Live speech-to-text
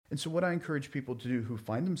And so what I encourage people to do who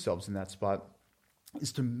find themselves in that spot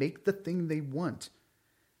is to make the thing they want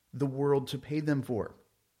the world to pay them for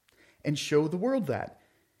and show the world that.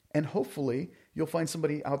 And hopefully you'll find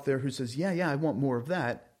somebody out there who says, yeah, I want more of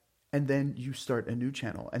that. And then you start a new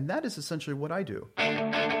channel. And that is essentially what I do.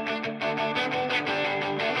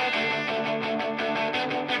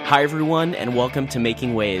 Hi, everyone, and welcome to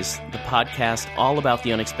Making Ways, the podcast all about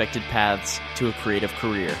the unexpected paths to a creative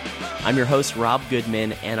career. I'm your host, Rob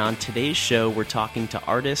Goodman, and on today's show, we're talking to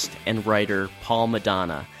artist and writer Paul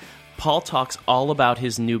Madonna. Paul talks all about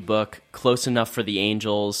his new book, Close Enough for the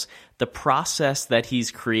Angels, the process that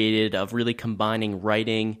he's created of really combining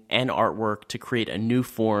writing and artwork to create a new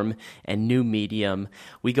form and new medium.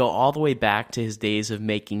 We go all the way back to his days of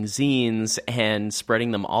making zines and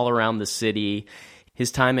spreading them all around the city, his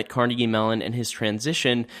time at Carnegie Mellon, and his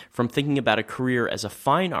transition from thinking about a career as a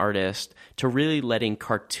fine artist to really letting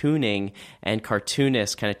cartooning and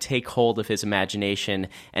cartoonists kind of take hold of his imagination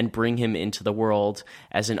and bring him into the world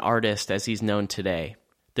as an artist as he's known today.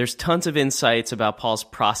 There's tons of insights about Paul's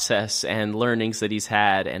process and learnings that he's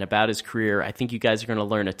had and about his career. I think you guys are going to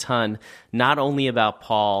learn a ton, not only about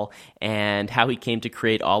Paul and how he came to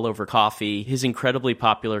create All Over Coffee, his incredibly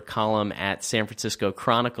popular column at San Francisco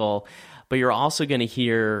Chronicle, but you're also going to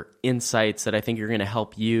hear insights that I think are going to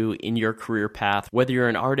help you in your career path, whether you're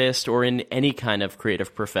an artist or in any kind of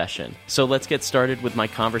creative profession. So let's get started with my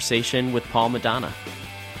conversation with Paul Madonna.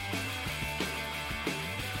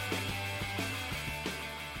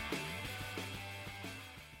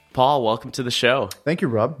 Paul, welcome to the show. Thank you,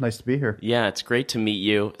 Rob. Nice to be here. Yeah, it's great to meet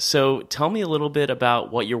you. So tell me a little bit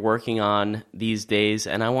about what you're working on these days,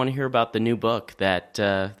 and I want to hear about the new book that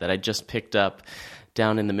I just picked up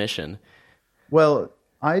down in the Mission. Well,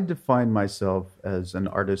 I define myself as an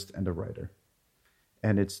artist and a writer.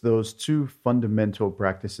 And it's those two fundamental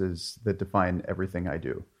practices that define everything I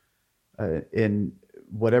do. In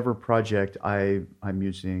whatever project, I'm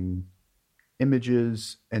using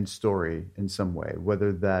images and story in some way,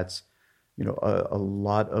 whether that's a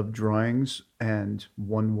lot of drawings and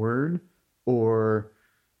one word, or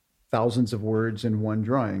thousands of words in one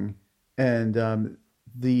drawing. And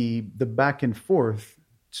the back and forth,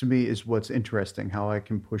 to me, is what's interesting, how I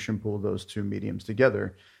can push and pull those two mediums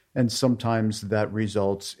together. And sometimes that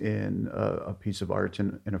results in a piece of art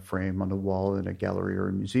in a frame on a wall in a gallery or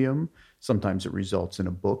a museum. Sometimes it results in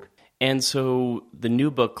a book. And so the new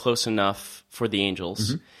book, Close Enough for the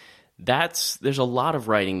Angels, there's a lot of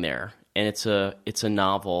writing there, and it's a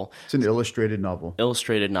novel. It's an illustrated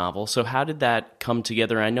novel. So how did that come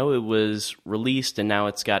together? I know it was released, and now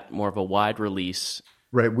it's got more of a wide release.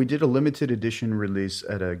 Right. We did a limited edition release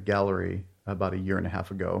at a gallery about a year and a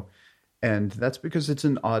half ago. And that's because it's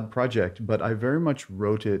an odd project, but I very much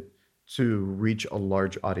wrote it to reach a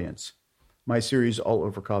large audience. My series, All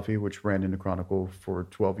Over Coffee, which ran in the Chronicle for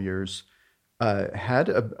 12 years, had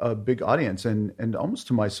a big audience. And almost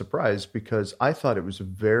to my surprise, because I thought it was a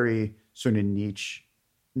very sort of niche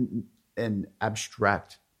and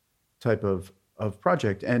abstract type of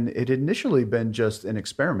project. And it had initially been just an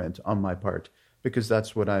experiment on my part, because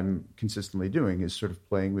that's what I'm consistently doing, is sort of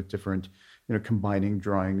playing with different, combining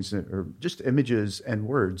drawings or just images and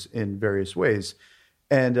words in various ways.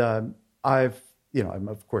 And I'm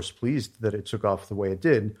of course pleased that it took off the way it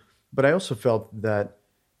did, but I also felt that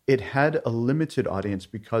it had a limited audience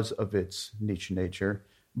because of its niche nature.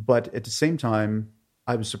 But at the same time,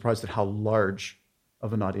 I was surprised at how large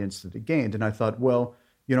of an audience that it gained. And I thought, well,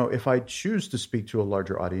 if I choose to speak to a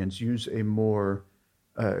larger audience, use a more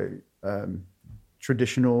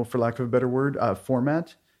traditional, for lack of a better word,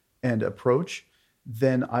 format and approach,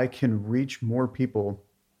 then I can reach more people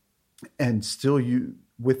and still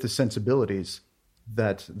with the sensibilities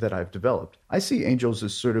that I've developed. I see Angels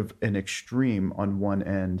as sort of an extreme on one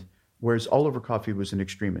end, whereas All Over Coffee was an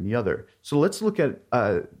extreme in the other. So let's look at,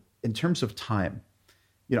 in terms of time,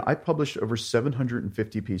 I published over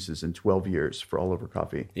 750 pieces in 12 years for All Over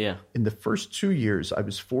Coffee. Yeah. In the first 2 years, I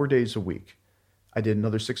was 4 days a week. I did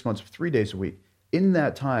another 6 months of 3 days a week. In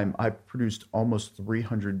that time, I produced almost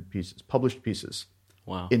 300 pieces, published pieces.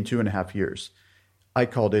 Wow. In 2.5 years. I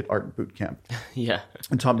called it Art Boot Camp. Yeah.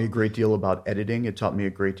 It taught me a great deal about editing. It taught me a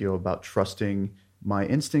great deal about trusting my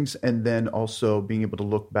instincts, and then also being able to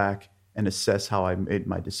look back and assess how I made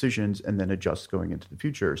my decisions and then adjust going into the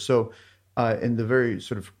future. So in the very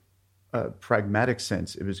sort of pragmatic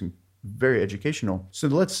sense, it was very educational. So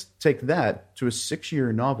let's take that to a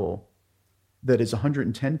 6-year novel that is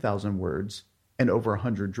 110,000 words and over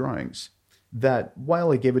 100 drawings, that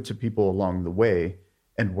while I gave it to people along the way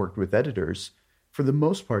and worked with editors, for the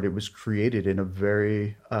most part, it was created in a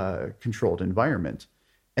very controlled environment.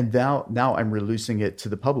 and now I'm releasing it to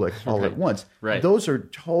the public all at once. Right. Those are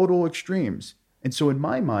total extremes. And so in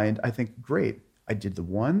my mind, I think, great, I did the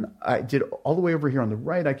one, I did all the way over here on the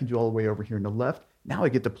right, I can do all the way over here on the left. Now I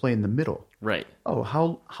get to play in the middle. Right. Oh,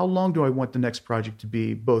 how long do I want the next project to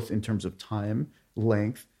be, both in terms of time,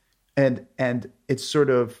 length, and it's sort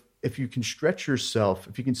of, if you can stretch yourself,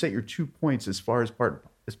 if you can set your 2 points as far apart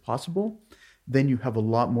as possible, then you have a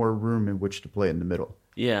lot more room in which to play in the middle.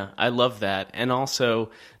 Yeah, I love that. And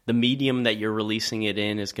also, the medium that you're releasing it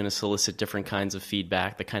in is going to solicit different kinds of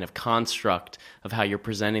feedback. The kind of construct of how you're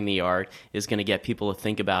presenting the art is going to get people to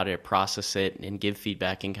think about it, process it, and give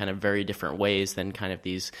feedback in kind of very different ways than kind of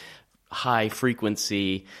these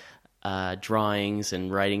high-frequency drawings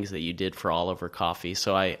and writings that you did for All Over Coffee.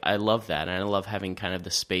 So I love that, and I love having kind of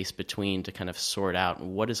the space between to kind of sort out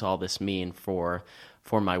what does all this mean for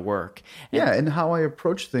my work. And how I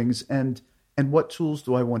approach things and what tools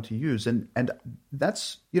do I want to use? And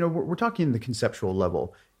that's, we're talking in the conceptual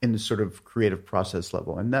level, in the sort of creative process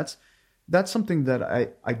level. And that's something that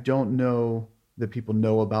I don't know that people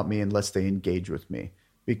know about me unless they engage with me.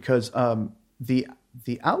 Because the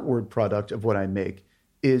outward product of what I make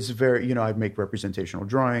is very, I make representational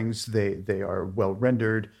drawings. They are well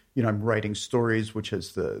rendered. I'm writing stories, which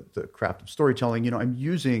is the craft of storytelling.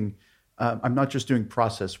 I'm not just doing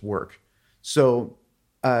process work. So,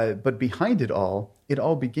 but behind it all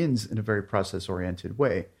begins in a very process-oriented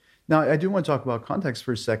way. Now, I do want to talk about context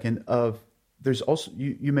for a second. There's also,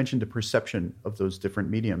 you mentioned the perception of those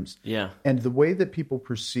different mediums. Yeah. And the way that people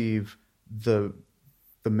perceive the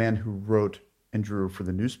man who wrote and drew for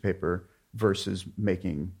the newspaper versus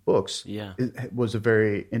making books it was a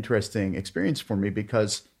very interesting experience for me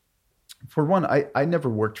because, for one, I never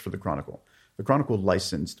worked for the Chronicle. The Chronicle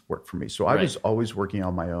licensed work for me. So I was always working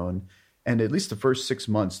on my own. And at least the first 6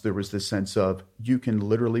 months, there was this sense of, you can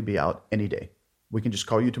literally be out any day. We can just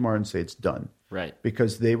call you tomorrow and say it's done. Right.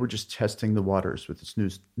 Because they were just testing the waters with this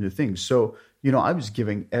new thing. So, I was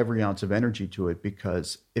giving every ounce of energy to it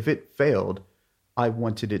because if it failed, I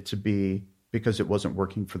wanted it to be because it wasn't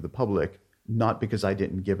working for the public, not because I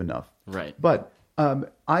didn't give enough. Right. But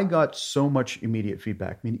I got so much immediate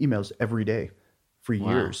feedback. Emails every day for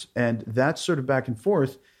years. And that sort of back and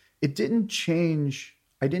forth, it didn't change.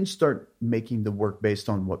 I didn't start making the work based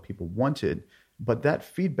on what people wanted, but that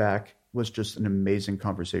feedback was just an amazing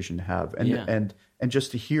conversation to have, and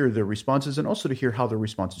just to hear their responses, and also to hear how the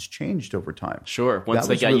responses changed over time. Sure, once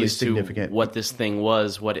they got used to what this thing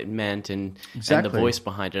was, what it meant, and the voice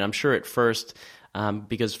behind it. I'm sure at first,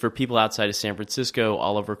 because for people outside of San Francisco,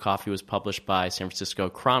 All Over Coffee was published by San Francisco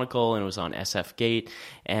Chronicle, and it was on SF Gate,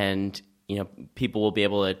 and people will be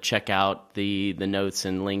able to check out the notes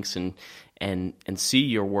and links and see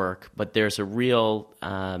your work, but there's a real,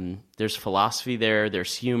 there's philosophy there,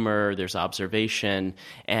 there's humor, there's observation,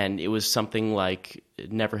 and it was something like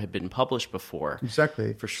it never had been published before.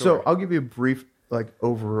 Exactly. For sure. So I'll give you a brief,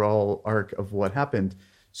 overall arc of what happened.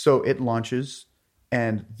 So it launches,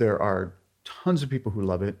 and there are tons of people who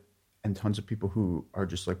love it, and tons of people who are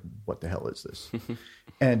just like, what the hell is this?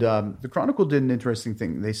 And the Chronicle did an interesting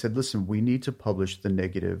thing. They said, listen, we need to publish the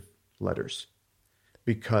negative letters,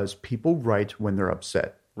 because people write when they're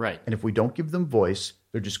upset. Right. And if we don't give them voice,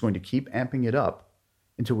 they're just going to keep amping it up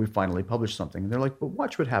until we finally publish something. And they're like, but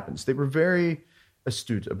watch what happens. They were very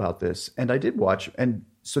astute about this. And I did watch. And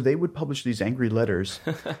so they would publish these angry letters.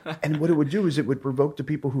 And what it would do is it would provoke the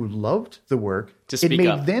people who loved the work. To speak up. It made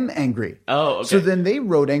up. them angry. Oh, okay. So then they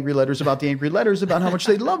wrote angry letters about the angry letters about how much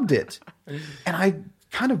they loved it. And I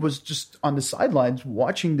kind of was just on the sidelines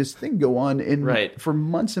watching this thing go on for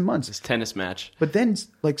months and months. This tennis match. But then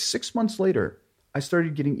 6 months later, I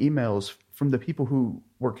started getting emails from the people who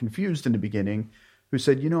were confused in the beginning, who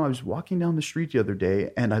said, I was walking down the street the other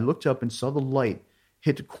day and I looked up and saw the light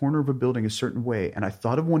hit the corner of a building a certain way. And I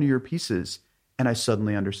thought of one of your pieces and I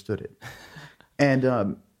suddenly understood it.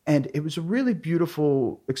 And it was a really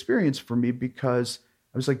beautiful experience for me because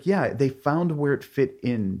I was like, yeah, they found where it fit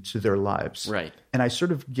into their lives. Right. And I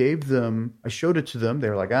sort of I showed it to them. They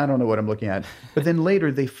were like, I don't know what I'm looking at. But then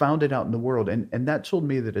later they found it out in the world. And that told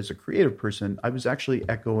me that as a creative person, I was actually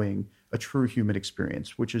echoing a true human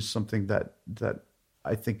experience, which is something that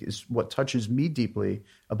I think is what touches me deeply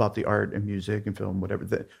about the art and music and film,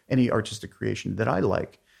 whatever, any artistic creation that I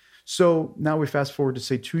like. So now we fast forward to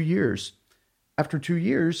say 2 years. After 2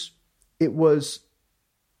 years, it was,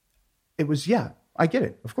 yeah. I get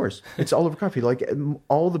it. Of course. It's All Over Coffee.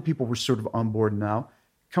 All the people were sort of on board now.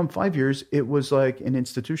 Come 5 years, it was like an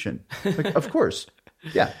institution. Of course.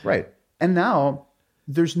 Yeah, right. And now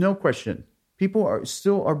there's no question. people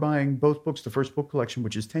are buying both books, the first book collection,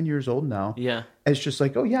 which is 10 years old now. Yeah. It's just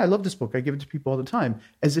like, oh yeah, I love this book. I give it to people all the time,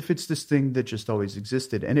 as if it's this thing that just always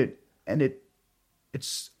existed. And it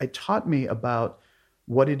taught me about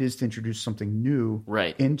what it is to introduce something new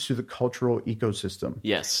right. into the cultural ecosystem.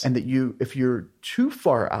 Yes. And that if you're too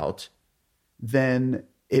far out, then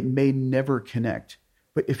it may never connect.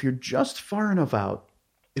 But if you're just far enough out,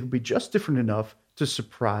 it'll be just different enough to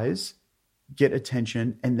surprise, get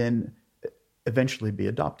attention, and then eventually be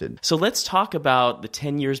adopted. So let's talk about the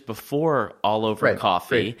 10 years before All Over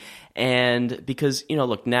Coffee. Right. And because,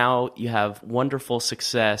 look, now you have wonderful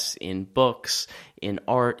success in books, in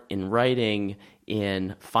art, in writing,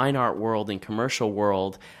 in fine art world, in commercial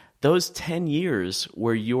world. Those 10 years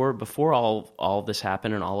where you're, before all this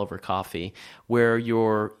happened and All Over Coffee, where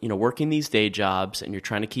you're, working these day jobs and you're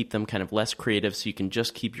trying to keep them kind of less creative so you can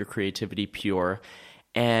just keep your creativity pure,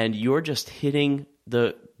 and you're just hitting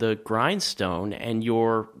the grindstone and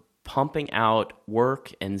you're pumping out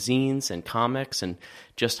work and zines and comics and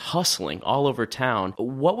just hustling all over town.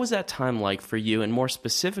 What was that time like for you? And more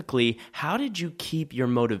specifically, how did you keep your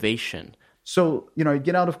motivation? So, I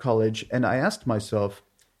get out of college and I asked myself,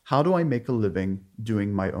 how do I make a living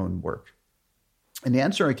doing my own work? And the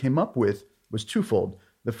answer I came up with was twofold.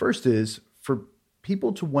 The first is for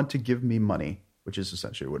people to want to give me money, which is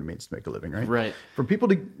essentially what it means to make a living, right? Right. For people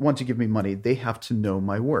to want to give me money, they have to know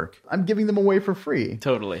my work. I'm giving them away for free.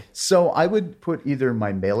 Totally. So I would put either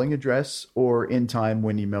my mailing address, or in time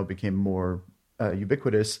when email became more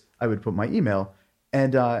ubiquitous, I would put my email.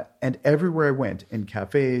 And everywhere I went, in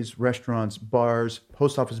cafes, restaurants, bars,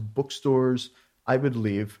 post office, bookstores, I would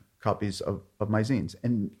leave copies of my zines.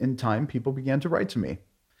 And in time, people began to write to me.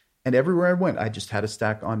 And everywhere I went, I just had a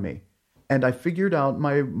stack on me. And I figured out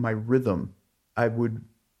my rhythm. I would,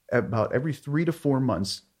 about every 3 to 4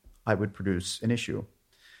 months, I would produce an issue.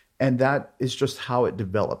 And that is just how it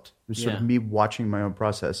developed. It was sort of me watching my own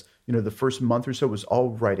process. The first month or so was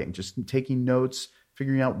all writing, just taking notes,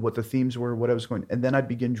 figuring out what the themes were, what I was going. And then I'd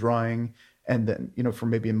begin drawing. And then, for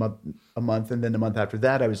maybe a month. And then the month after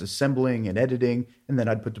that, I was assembling and editing. And then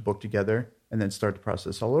I'd put the book together and then start the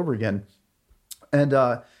process all over again. And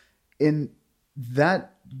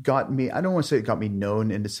that got me, I don't want to say it got me known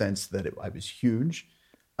in the sense that I was huge,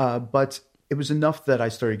 but it was enough that I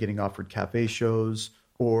started getting offered cafe shows,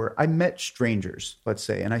 or I met strangers, let's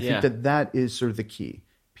say. And I think that is sort of the key.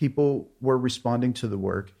 People were responding to the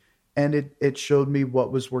work, and it showed me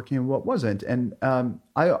what was working and what wasn't. And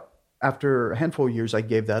after a handful of years, I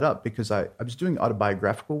gave that up because I was doing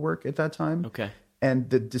autobiographical work at that time. Okay. And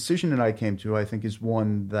the decision that I came to, I think, is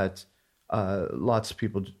one that lots of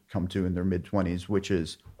people come to in their mid-20s, which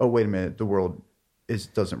is, oh, wait a minute, the world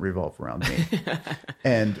doesn't revolve around me.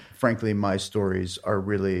 And frankly, my stories are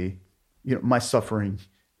really, my suffering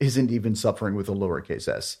isn't even suffering with a lowercase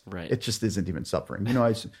s. Right. It just isn't even suffering. And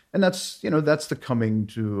that's, that's the coming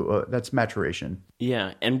to, that's maturation.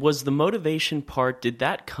 Yeah. And was the motivation part, did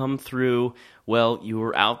that come through, well, you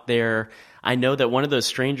were out there. I know that one of those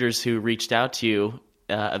strangers who reached out to you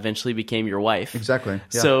eventually became your wife. Exactly.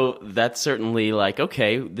 Yeah. So that's certainly like,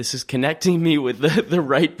 okay, this is connecting me with the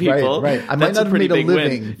right people. Right. I might not have made a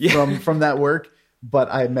living from that work,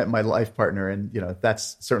 but I met my life partner, and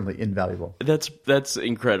that's certainly invaluable. That's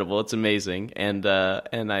incredible. It's amazing, and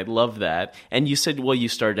I love that. And you said, well, you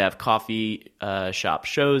started to have coffee shop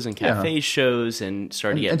shows and cafe shows, and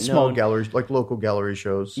started to get and small galleries, like local gallery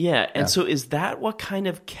shows. Yeah, and so is that what kind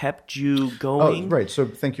of kept you going? Oh, right. So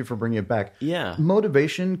thank you for bringing it back. Yeah,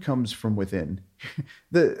 motivation comes from within.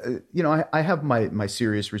 I have my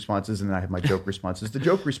serious responses, and then I have my joke responses. The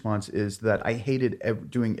joke response is that I hated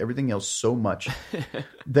doing everything else so much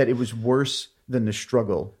that it was worse than the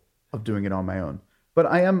struggle of doing it on my own. But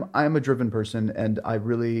I am a driven person, and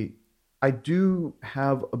I do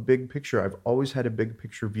have a big picture. I've always had a big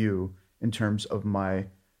picture view in terms of my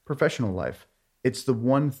professional life. It's the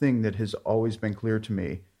one thing that has always been clear to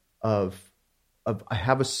me of I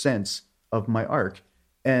have a sense of my arc,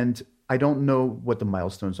 and I don't know what the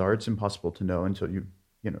milestones are. It's impossible to know until you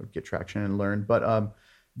get traction and learn. But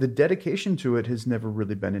the dedication to it has never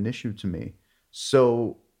really been an issue to me.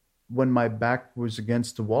 So when my back was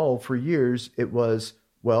against the wall for years, it was,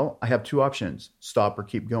 well, I have two options: stop or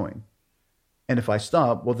keep going. And if I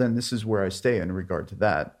stop, well, then this is where I stay in regard to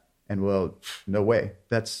that. And well, no way.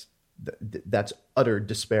 That's utter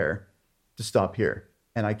despair to stop here,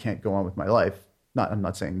 and I can't go on with my life. I'm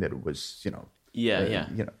not saying that it was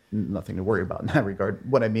nothing to worry about in that regard.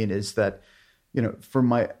 What I mean is that, for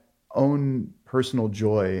my own personal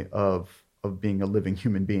joy of being a living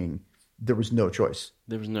human being, there was no choice.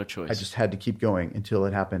 There was no choice. I just had to keep going until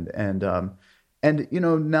it happened. And And,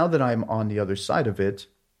 now that I'm on the other side of it,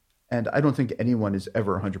 and I don't think anyone is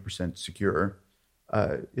ever 100% secure,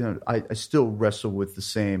 I still wrestle with the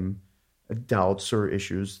same doubts or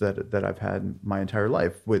issues that I've had my entire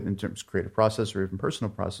life in terms of creative process or even personal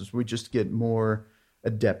process. We just get more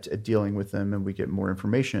adept at dealing with them, and we get more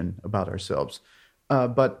information about ourselves.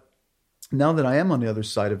 But now that I am on the other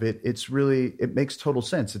side of it, it makes total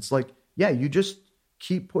sense. It's like, yeah, you just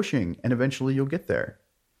keep pushing and eventually you'll get there.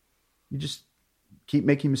 You just keep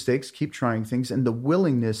making mistakes, keep trying things, and the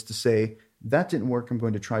willingness to say, that didn't work, I'm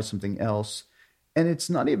going to try something else. And it's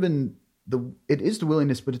not even it is the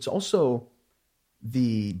willingness, but it's also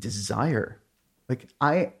the desire. Like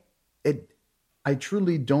I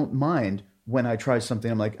truly don't mind when I try something.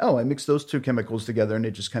 I'm like, oh, I mixed those two chemicals together and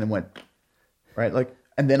it just kind of went, right? Like,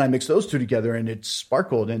 and then I mixed those two together and it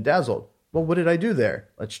sparkled and dazzled. Well, what did I do there?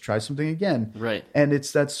 Let's try something again. Right. And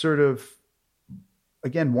it's that sort of,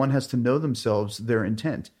 again, one has to know themselves, their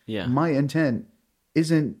intent. Yeah. My intent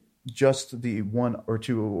isn't just the 1 or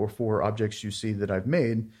 2 or 4 objects you see that I've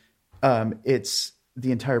made. It's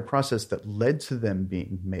the entire process that led to them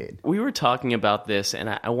being made. We were talking about this, and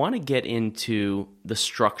I want to get into the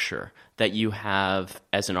structure that you have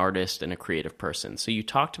as an artist and a creative person. So you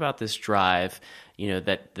talked about this drive,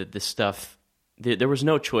 that this stuff, there was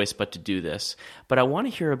no choice but to do this. But I want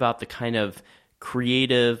to hear about the kind of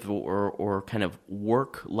creative or kind of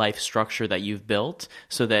work-life structure that you've built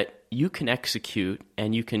so that you can execute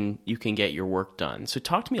and you can get your work done. So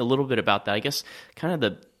talk to me a little bit about that. I guess kind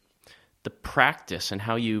of the practice and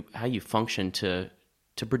how you function to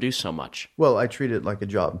produce so much. Well, I treat it like a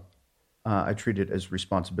job. I treat it as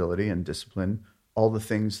responsibility and discipline. All the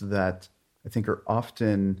things that I think are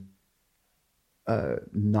often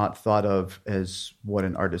not thought of as what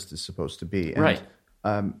an artist is supposed to be. And, right.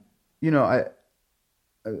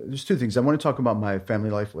 There's 2 things. I want to talk about my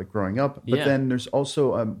family life, like growing up, but then there's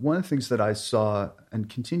also one of the things that I saw and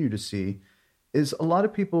continue to see is a lot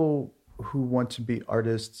of people who want to be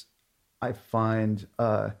artists, I find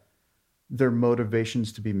their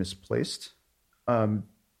motivations to be misplaced.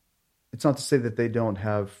 It's not to say that they don't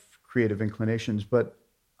have creative inclinations, but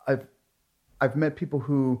I've met people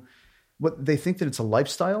who they think that it's a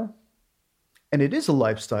lifestyle, and it is a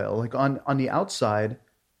lifestyle. Like on the outside,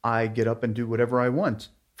 I get up and do whatever I want.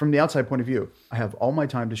 From the outside point of view, I have all my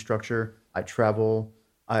time to structure. I travel.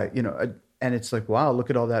 And it's like, wow, look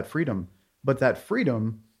at all that freedom. But that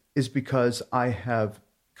freedom is because I have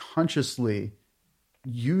consciously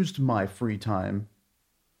used my free time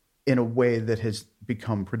in a way that has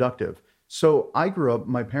become productive. So I grew up,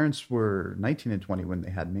 my parents were 19 and 20 when they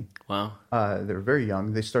had me. Wow. They were very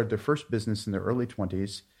young. They started their first business in their early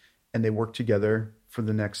 20s, and they worked together for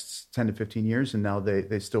the next 10 to 15 years, and now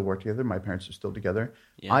they still work together. My parents are still together.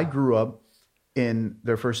 Yeah. I grew up in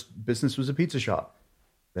their first business was a pizza shop.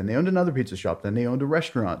 Then they owned another pizza shop. Then they owned a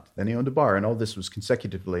restaurant. Then they owned a bar. And all this was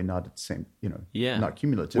consecutively, not at the same, not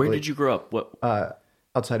cumulatively. Where did you grow up? What?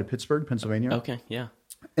 Outside of Pittsburgh, Pennsylvania. Okay, yeah.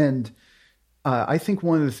 And I think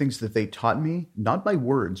one of the things that they taught me, not by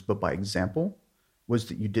words, but by example, was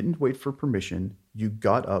that you didn't wait for permission. You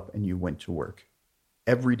got up and you went to work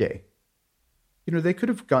every day. They could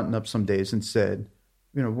have gotten up some days and said,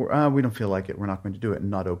 we don't feel like it. We're not going to do it,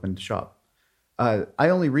 and not open the shop. I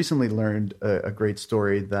only recently learned a great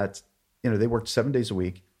story that, they worked 7 days a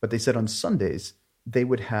week, but they said on Sundays they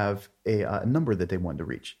would have a number that they wanted to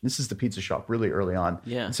reach. This is the pizza shop really early on.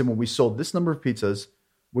 Yeah. And so when we sold this number of pizzas,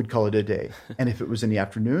 we'd call it a day. And if it was in the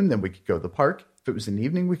afternoon, then we could go to the park. If it was in the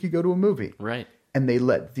evening, we could go to a movie. Right. And they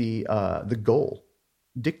let the goal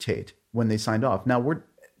dictate when they signed off. Now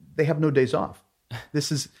they have no days off.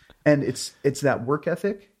 It's that work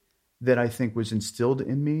ethic that I think was instilled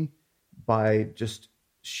in me by just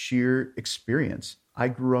sheer experience. I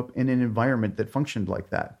grew up in an environment that functioned like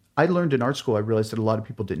that. I learned in art school, I realized that a lot of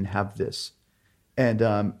people didn't have this. And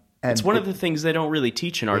it's one of the things they don't really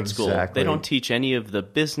teach in art school. They don't teach any of the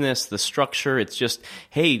business, the structure. It's just,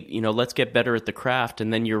 hey, let's get better at the craft.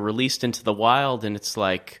 And then you're released into the wild and it's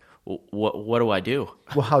like, what do I do?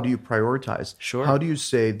 Well, how do you prioritize? Sure. How do you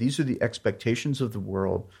say these are the expectations of the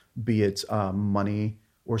world, be it money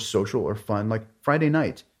or social or fun? Like Friday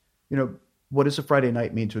night, what does a Friday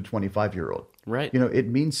night mean to a 25-year-old? Right. It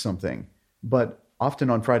means something. But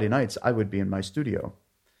often on Friday nights, I would be in my studio.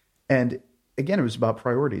 And again, it was about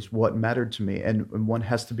priorities, what mattered to me. And one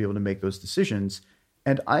has to be able to make those decisions.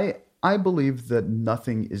 And I believe that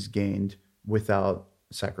nothing is gained without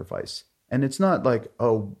sacrifice. And it's not like,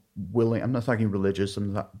 I'm not talking religious.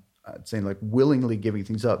 I'm not saying like willingly giving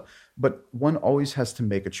things up, but one always has to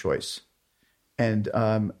make a choice. And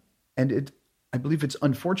I believe it's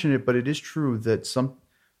unfortunate, but it is true that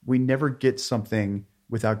we never get something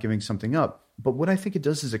without giving something up. But what I think it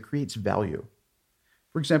does is it creates value.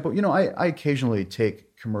 For example, I occasionally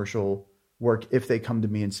take commercial work if they come to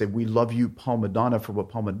me and say, we love you, Paul Madonna, for what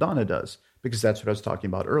Paul Madonna does, because that's what I was talking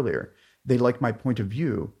about earlier. They like my point of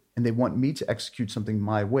view and they want me to execute something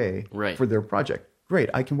my way for their project. Great,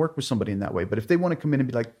 I can work with somebody in that way. But if they want to come in and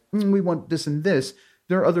be like, we want this and this,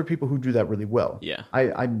 there are other people who do that really well. Yeah,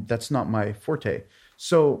 that's not my forte.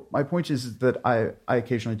 So my point is that I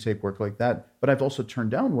occasionally take work like that, but I've also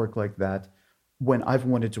turned down work like that when I've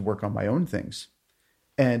wanted to work on my own things.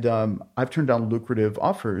 And I've turned down lucrative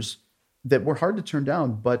offers that were hard to turn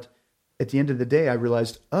down. But at the end of the day, I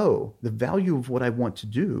realized, the value of what I want to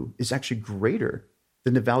do is actually greater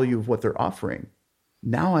than the value of what they're offering.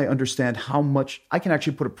 Now I understand how much I can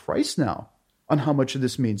actually put a price now on how much of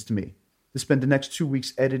this means to me to spend the next 2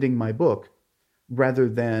 weeks editing my book rather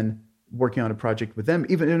than working on a project with them,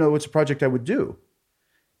 even though it's a project I would do.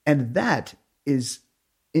 And that is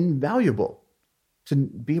invaluable to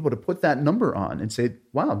be able to put that number on and say,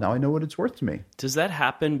 wow, now I know what it's worth to me. Does that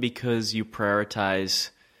happen because you prioritize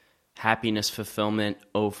happiness, fulfillment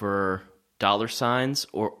over dollar signs,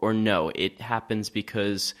 or no, it happens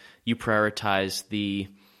because you prioritize the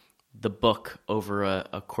book over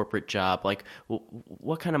a corporate job? Like,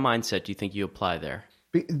 what kind of mindset do you think you apply there?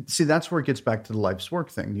 See, that's where it gets back to the life's work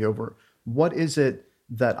thing. What is it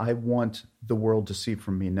that I want the world to see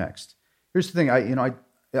from me next? Here's the thing. I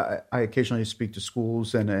occasionally speak to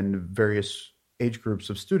schools and various age groups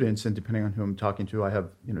of students, and depending on who I'm talking to, I have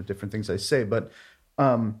different things I say. But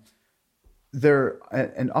and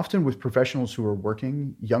often with professionals who are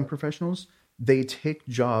working, young professionals, they take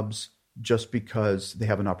jobs just because they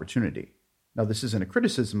have an opportunity. Now, this isn't a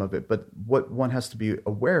criticism of it, but what one has to be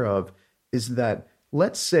aware of is that,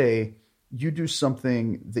 let's say you do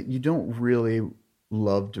something that you don't really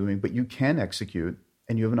love doing, but you can execute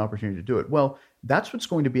and you have an opportunity to do it. Well, that's what's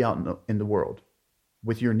going to be out in the world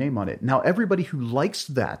with your name on it. Now, everybody who likes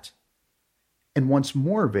that and wants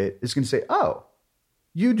more of it is going to say, oh,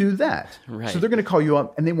 you do that. Right. So they're going to call you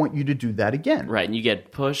up and they want you to do that again. Right. And you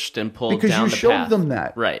get pushed and pulled because down you the showed path. them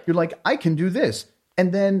that. Right. You're like, I can do this.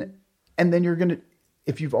 And then you're going to,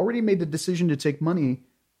 if you've already made the decision to take money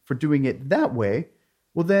for doing it that way,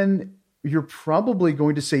 well, then you're probably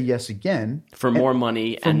going to say yes again. For more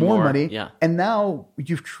money. For more money. Yeah. And now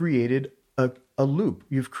you've created a loop.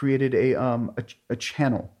 You've created a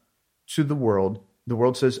channel to the world. The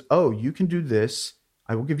world says, oh, you can do this.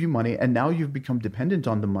 I will give you money. And now you've become dependent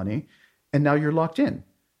on the money. And now you're locked in.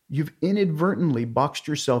 You've inadvertently boxed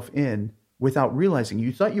yourself in without realizing.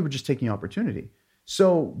 You thought you were just taking opportunity.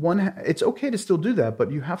 So it's okay to still do that,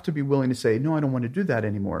 but you have to be willing to say, no, I don't want to do that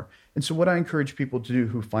anymore. And so what I encourage people to do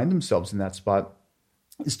who find themselves in that spot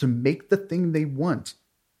is to make the thing they want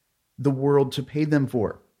the world to pay them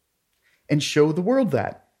for and show the world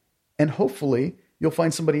that. And hopefully you'll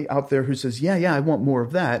find somebody out there who says, yeah, I want more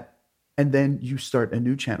of that. And then you start a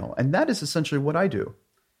new channel. And that is essentially what I do,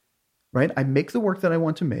 right? I make the work that I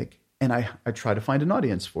want to make, and I try to find an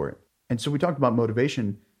audience for it. And so we talked about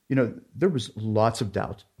motivation. There was lots of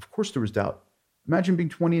doubt. Of course there was doubt. Imagine being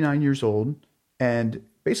 29 years old and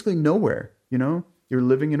basically nowhere, you're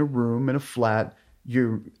living in a room, in a flat.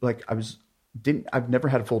 You're like, I've never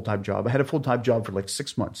had a full-time job. I had a full-time job for like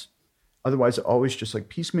 6 months. Otherwise, always just like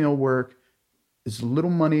piecemeal work, as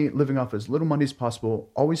little money, living off as little money as possible,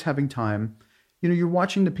 always having time. You're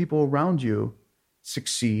watching the people around you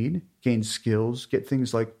succeed, gain skills, get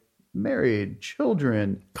things like married,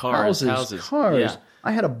 children, houses. Cars. Yeah.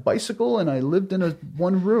 I had a bicycle and I lived in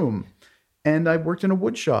one room and I worked in a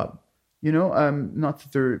wood shop. Not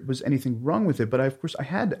that there was anything wrong with it, but of course I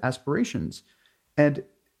had aspirations. And,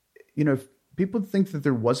 if people think that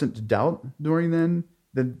there wasn't doubt during then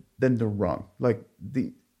they're wrong. Like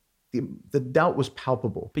the doubt was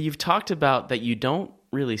palpable. But you've talked about that you don't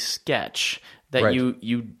really sketch, that right.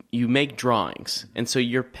 you make drawings. And so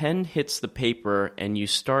your pen hits the paper and you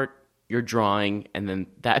start your drawing, and then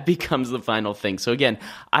that becomes the final thing. So again,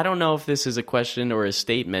 I don't know if this is a question or a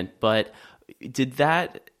statement, but did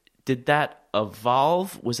that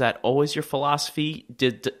evolve? Was that always your philosophy?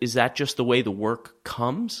 Is that just the way the work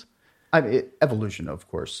comes? Evolution, of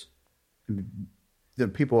course. The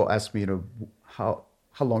people ask me, how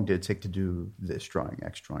long did it take to do this drawing,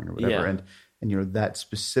 X drawing, or whatever? Yeah. And that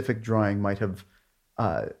specific drawing might have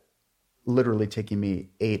literally taken me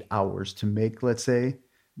 8 hours to make, let's say.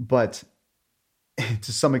 But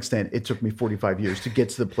to some extent, it took me 45 years to get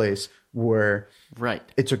to the place where right.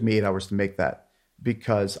 It took me 8 hours to make that,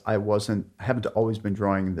 because I haven't always been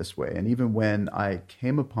drawing this way. And even when I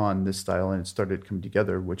came upon this style and it started coming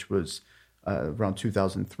together, which was around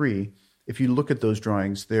 2003, if you look at those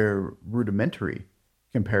drawings, they're rudimentary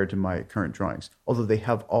compared to my current drawings, although they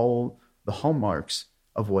have all the hallmarks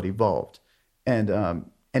of what evolved. And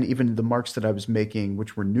even the marks that I was making,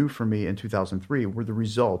 which were new for me in 2003, were the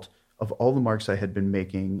result of all the marks I had been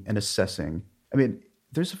making and assessing. I mean,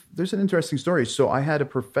 there's an interesting story. So I had a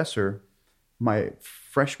professor, my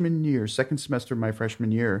freshman year, second semester of my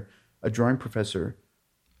freshman year, a drawing professor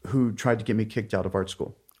who tried to get me kicked out of art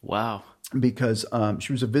school. Wow. Because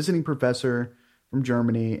she was a visiting professor from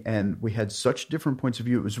Germany, and we had such different points of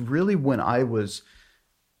view. It was really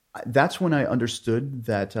that's when I understood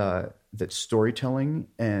that that storytelling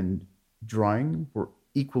and drawing were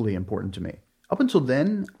equally important to me. Up until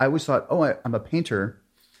then, I always thought, I'm a painter,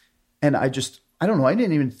 and I don't know, I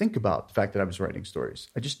didn't even think about the fact that I was writing stories.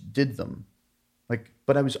 I just did them.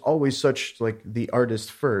 But I was always such the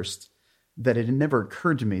artist first that it had never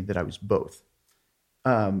occurred to me that I was both,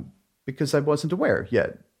 because I wasn't aware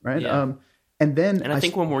yet, right? Yeah. And I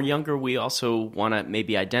think when we're younger, we also want to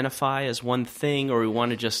maybe identify as one thing, or we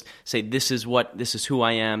want to just say, this is who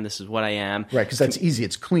I am, this is what I am. Right, because that's easy,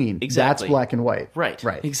 it's clean. Exactly. That's black and white. Right,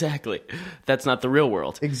 exactly. That's not the real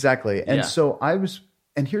world. Exactly. And so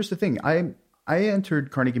and here's the thing, I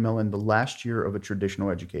entered Carnegie Mellon the last year of a traditional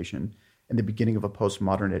education and the beginning of a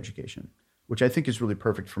postmodern education, which I think is really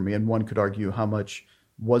perfect for me. And one could argue, how much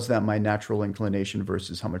was that my natural inclination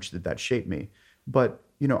versus how much did that shape me? But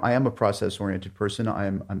I am a process-oriented person.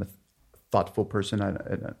 I'm a thoughtful person.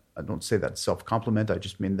 I don't say that self-compliment. I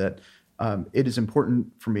just mean that it is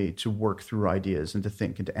important for me to work through ideas and to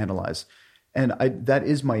think and to analyze. And that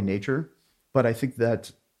is my nature. But I think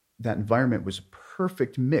that environment was a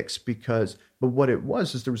perfect mix but what it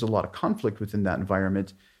was is there was a lot of conflict within that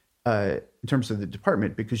environment in terms of the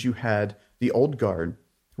department, because you had the old guard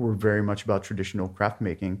who were very much about traditional craft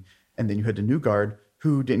making, and then you had the new guard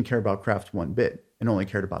who didn't care about craft one bit and only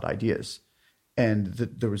cared about ideas. And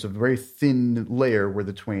there was a very thin layer where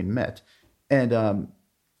the twain met. And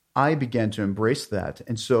I began to embrace that.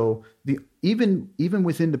 And so even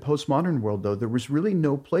within the postmodern world, though, there was really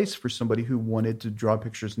no place for somebody who wanted to draw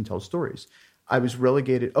pictures and tell stories. I was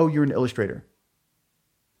relegated, you're an illustrator.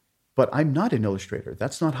 But I'm not an illustrator.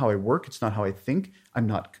 That's not how I work. It's not how I think. I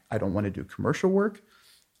don't want to do commercial work.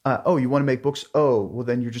 You want to make books? Well,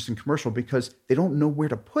 then you're just in commercial, because they don't know where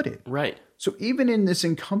to put it. Right. So even in this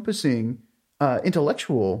encompassing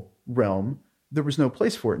intellectual realm, there was no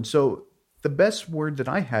place for it. And so the best word that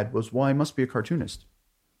I had was, I must be a cartoonist.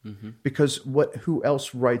 Mm-hmm. Because who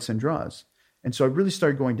else writes and draws? And so I really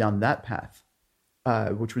started going down that path,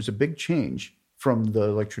 which was a big change from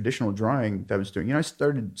the traditional drawing that I was doing. I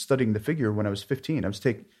started studying the figure when I was 15. I was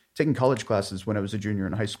taking college classes when I was a junior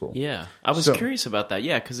in high school. Yeah. I was curious about that.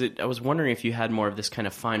 Yeah, because I was wondering if you had more of this kind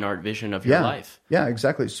of fine art vision of your life. Yeah,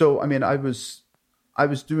 exactly. So, I mean, I was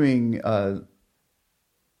doing,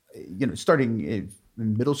 starting in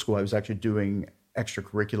middle school, I was actually doing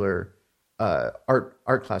extracurricular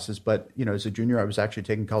art classes. But, as a junior, I was actually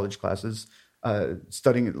taking college classes,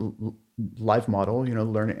 studying live model,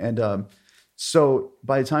 learning. And so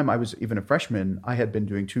by the time I was even a freshman, I had been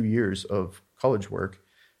doing 2 years of college work.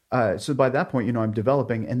 So by that point, I'm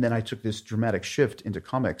developing, and then I took this dramatic shift into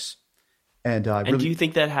comics. And do you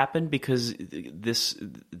think that happened because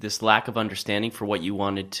this lack of understanding for what you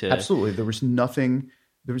wanted to? Absolutely.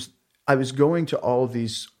 I was going to all of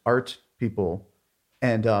these art people,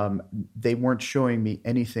 and they weren't showing me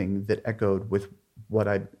anything that echoed with what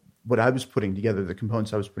I was putting together, the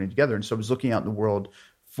components I was putting together. And so I was looking out in the world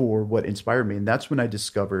for what inspired me. And that's when I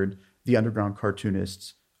discovered the underground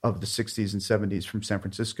cartoonists of the 60s and 70s from San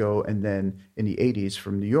Francisco, and then in the 80s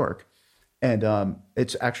from New York. And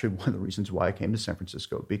it's actually one of the reasons why I came to San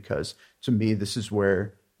Francisco, because to me, this is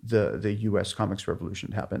where the U.S. comics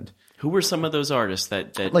revolution happened. Who were some of those artists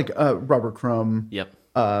that... Like Robert Crumb. Yep.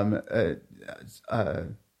 Art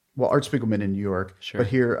Spiegelman in New York. Sure. But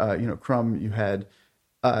here, Crumb, you had...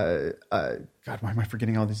 God, why am I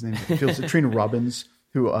forgetting all these names? It feels Trina Robbins,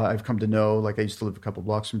 who I've come to know. I used to live a couple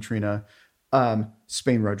blocks from Trina.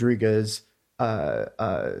 Spain Rodriguez.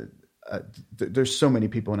 There's so many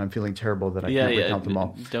people, and I'm feeling terrible that I can't recount them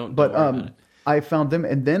all. Don't worry about it. I found them,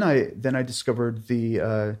 and then I discovered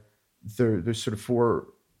there's sort of 4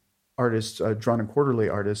 artists, Drawn and Quarterly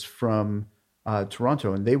artists from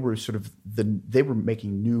Toronto, and they were they were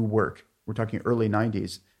making new work. We're talking early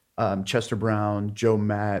 90s. Chester Brown, Joe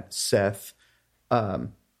Matt, Seth,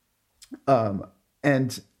 and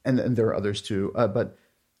there are others too. But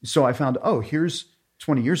so I found, here's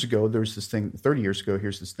 20 years ago, there was this thing, 30 years ago,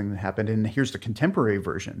 here's this thing that happened, and here's the contemporary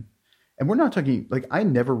version. And we're not talking, I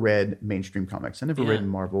never read mainstream comics. I never read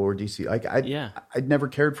Marvel or DC. I'd never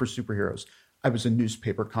cared for superheroes. I was a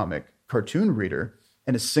newspaper comic cartoon reader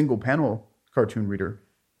and a single panel cartoon reader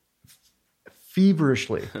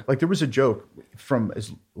feverishly. Like there was a joke from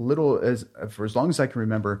as little as, for as long as I can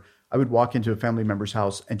remember, I would walk into a family member's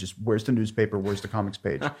house and just, where's the newspaper? Where's the comics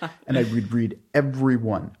page? And I would read every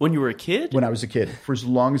one. When you were a kid? When I was a kid, for as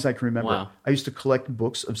long as I can remember. Wow. I used to collect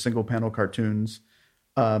books of single panel cartoons.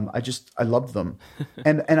 I loved them.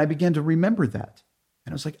 And I began to remember that.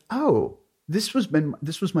 And I was like, oh, this was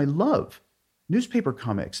my love. Newspaper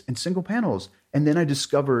comics and single panels. And then I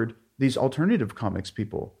discovered these alternative comics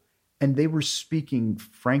people. And they were speaking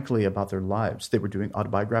frankly about their lives. They were doing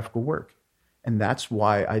autobiographical work. And that's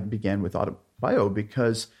why I began with Autobio,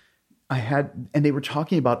 because and they were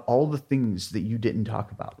talking about all the things that you didn't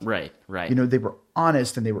talk about. Right. They were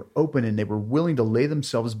honest and they were open and they were willing to lay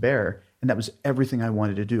themselves bare. And that was everything I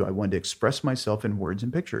wanted to do. I wanted to express myself in words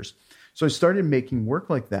and pictures. So I started making work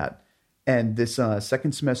like that. And this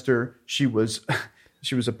second semester, she was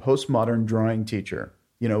a postmodern drawing teacher.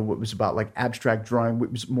 It was about like abstract drawing,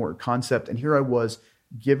 it was more concept. And here I was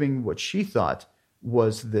giving what she thought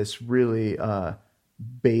was this really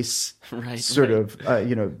base of,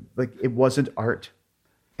 like it wasn't art.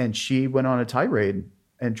 And she went on a tirade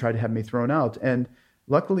and tried to have me thrown out. And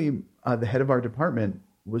luckily, the head of our department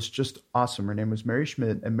was just awesome. Her name was Mary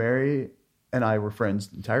Schmidt. And Mary and I were friends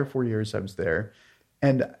the entire 4 years I was there.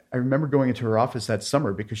 And I remember going into her office that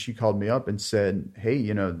summer because she called me up and said, hey,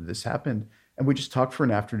 this happened. And we just talked for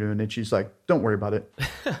an afternoon, and she's like, "Don't worry about it,"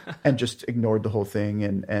 and just ignored the whole thing.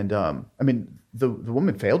 And I mean, the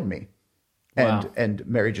woman failed me, and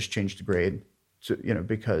Mary just changed the grade to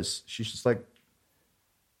because she's just like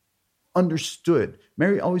understood.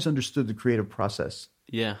 Mary always understood the creative process.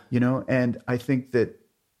 Yeah, and I think that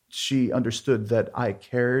she understood that I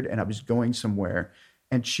cared and I was going somewhere.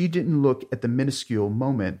 And she didn't look at the minuscule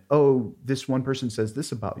moment. Oh, this one person says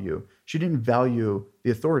this about you. She didn't value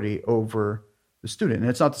the authority over the student. And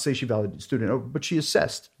it's not to say she valued the student over, but she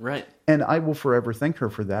assessed. Right. And I will forever thank her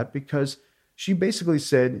for that, because she basically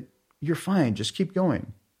said, you're fine, just keep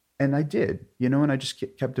going. And I did, and I just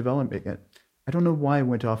kept developing it. I don't know why I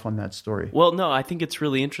went off on that story. Well, no, I think it's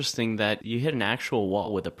really interesting that you hit an actual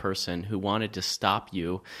wall with a person who wanted to stop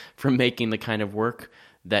you from making the kind of work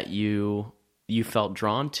that you felt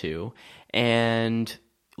drawn to. And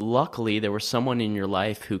luckily there was someone in your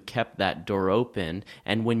life who kept that door open.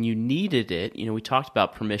 And when you needed it, we talked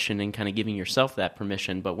about permission and kind of giving yourself that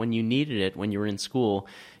permission, but when you needed it, when you were in school,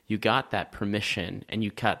 you got that permission and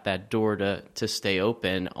you got that door to stay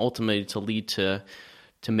open, ultimately to lead to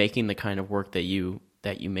making the kind of work that you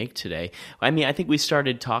make today. I mean, I think we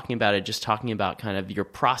started talking about it, just talking about kind of your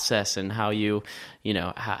process and how you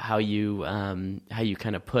how you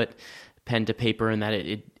kind of put pen to paper, and that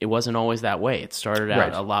it wasn't always that way. It started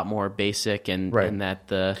out a lot more basic, and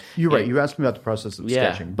that you're right. You asked me about the process of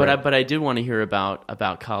sketching, but I did want to hear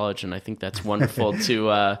about college, and I think that's wonderful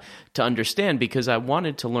to understand, because I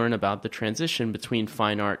wanted to learn about the transition between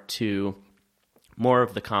fine art to more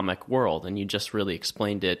of the comic world, and you just really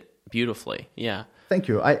explained it beautifully. Yeah. Thank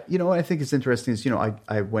you. What I think is interesting is,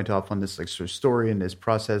 I went off on this like sort of story and this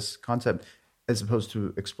process concept as opposed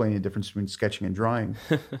to explaining the difference between sketching and drawing.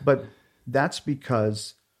 But that's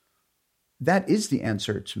because that is the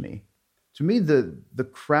answer to me. To me, the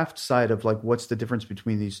craft side of like what's the difference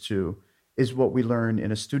between these two is what we learn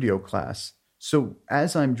in a studio class. So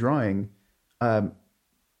as I'm drawing,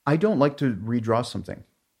 I don't like to redraw something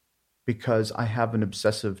because I have an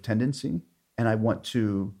obsessive tendency and I want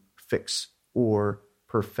to fix or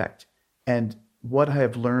perfect. And what I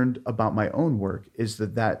have learned about my own work is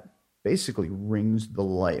that basically wrings the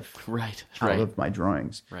life out of my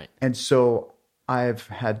drawings. Right. And so I've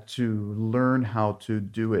had to learn how to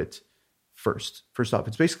do it first. First off,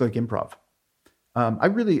 it's basically like improv.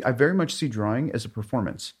 I very much see drawing as a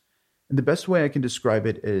performance. And the best way I can describe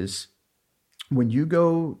it is when you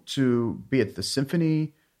go to, be it the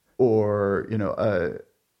symphony or,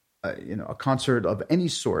 a concert of any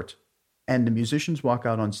sort, and the musicians walk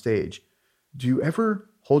out on stage, do you ever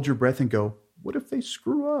hold your breath and go, what if they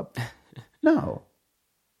screw up? No,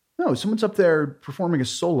 someone's up there performing a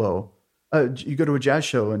solo. You go to a jazz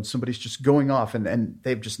show and somebody's just going off and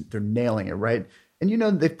they're nailing it, right?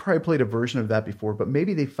 And they've probably played a version of that before, but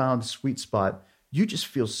maybe they found a sweet spot. You just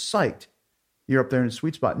feel psyched. You're up there in a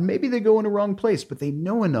sweet spot. And maybe they go in the wrong place, but they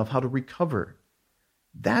know enough how to recover.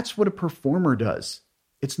 That's what a performer does.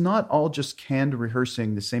 It's not all just canned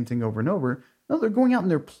rehearsing the same thing over and over. No, they're going out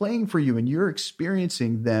and they're playing for you and you're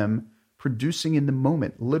experiencing them producing in the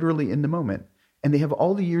moment, literally in the moment. And they have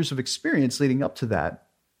all the years of experience leading up to that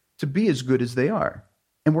to be as good as they are.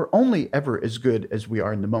 And we're only ever as good as we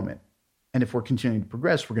are in the moment. And if we're continuing to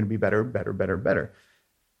progress, we're going to be better, better, better, better.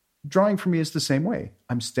 Drawing for me is the same way.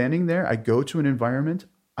 I'm standing there. I go to an environment.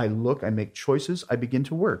 I look, I make choices. I begin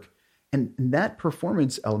to work. And that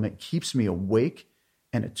performance element keeps me awake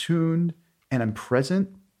and attuned, and I'm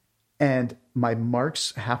present. And my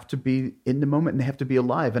marks have to be in the moment and they have to be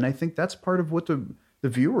alive. And I think that's part of what the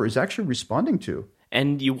viewer is actually responding to.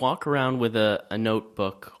 And you walk around with a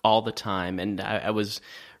notebook all the time. And I was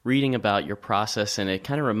reading about your process, and it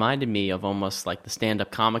kind of reminded me of almost like the stand-up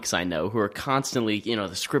comics I know who are constantly,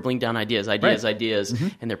 scribbling down ideas, right. Mm-hmm.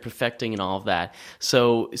 And they're perfecting and all of that.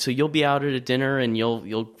 So you'll be out at a dinner and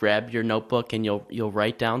you'll grab your notebook and you'll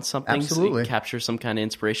write down something. Absolutely. So capture some kind of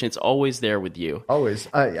inspiration. It's always there with you. Always.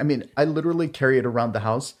 I mean, I literally carry it around the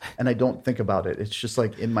house and I don't think about it. It's just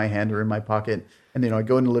like in my hand or in my pocket. And, I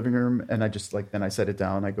go in the living room and I just then I set it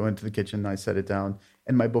down. I go into the kitchen and I set it down.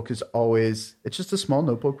 And my book is always, it's just a small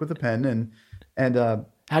notebook with a pen. And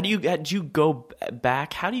how do you go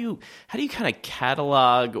back? How do you kind of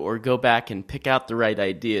catalog or go back and pick out the right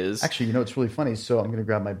ideas? Actually, it's really funny. So I'm going to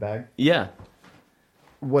grab my bag. Yeah.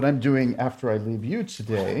 What I'm doing after I leave you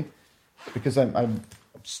today, because I've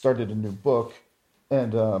started a new book,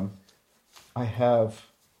 and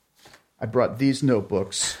I brought these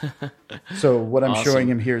notebooks. So what I'm Awesome. showing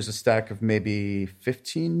him here is a stack of maybe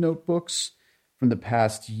 15 notebooks from the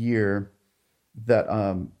past year that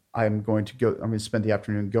I'm going to spend the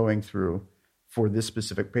afternoon going through for this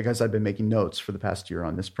specific, because I've been making notes for the past year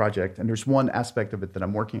on this project. And there's one aspect of it that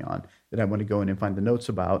I'm working on that I want to go in and find the notes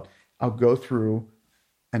about. I'll go through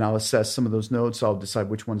and I'll assess some of those notes. I'll decide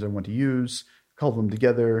which ones I want to use, cull them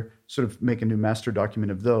together, sort of make a new master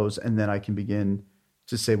document of those. And then I can begin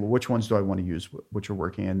to say, well, which ones do I want to use, which are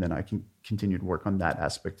working, and then I can continue to work on that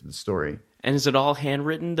aspect of the story. And is it all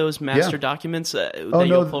handwritten, those master documents that no,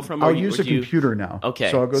 you'll pull from? I'll use a computer now.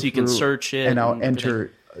 Okay, so I'll go you can search it. And I'll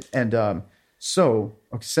enter. And so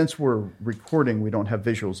since we're recording, we don't have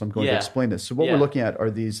visuals. I'm going to explain this. So what we're looking at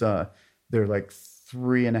are these, they're like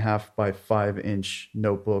 3.5 by 5 inch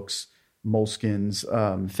notebooks,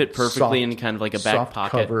 Moleskines. Fit perfectly in kind of like a back soft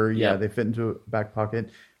pocket. Cover. Yeah, they fit into a back pocket.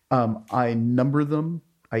 I number them,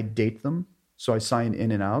 I date them, so I sign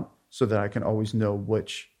in and out so that I can always know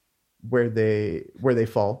where they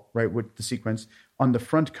fall, right, with the sequence. On the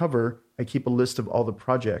front cover, I keep a list of all the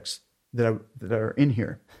projects that are in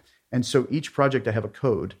here. And so each project I have a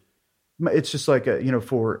code. It's just like,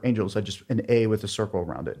 for Angels, I just an A with a circle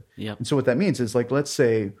around it. Yep. And so what that means is, like, let's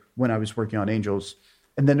say when I was working on Angels,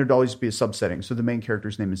 and then there'd always be a subsetting. So the main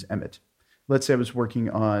character's name is Emmett. Let's say I was working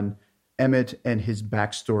on Emmett and his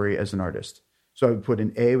backstory as an artist. So I would put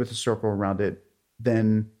an A with a circle around it,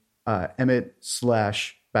 then Emmett /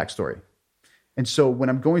 backstory. And so when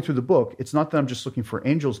I'm going through the book, it's not that I'm just looking for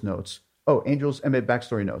Angel's notes. Oh, Angel's Emmett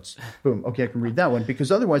backstory notes. Boom. Okay, I can read that one,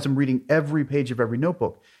 because otherwise I'm reading every page of every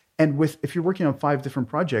notebook. And if you're working on 5 different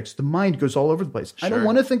projects, the mind goes all over the place. Sure. I don't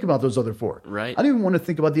want to think about those other 4. Right. I don't even want to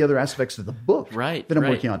think about the other aspects of the book that I'm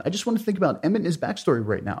working on. I just want to think about Emmett and his backstory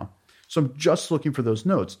right now. So I'm just looking for those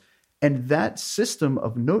notes. And that system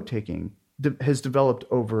of note-taking has developed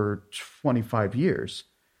over 25 years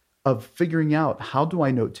of figuring out, how do I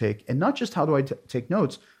note-take? And not just how do I take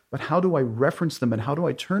notes, but how do I reference them and how do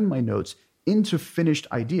I turn my notes into finished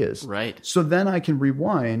ideas? Right. So then I can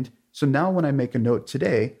rewind. So now when I make a note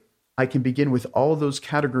today, I can begin with all those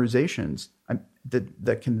categorizations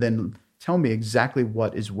that can then tell me exactly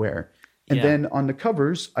what is where. And then on the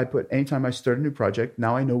covers, I put, anytime I start a new project,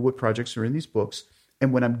 now I know what projects are in these books.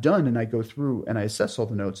 And when I'm done and I go through and I assess all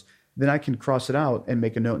the notes, then I can cross it out and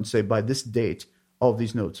make a note and say, by this date, all of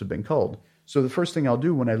these notes have been culled. So the first thing I'll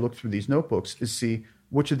do when I look through these notebooks is see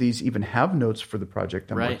which of these even have notes for the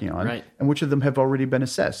project I'm working on, and which of them have already been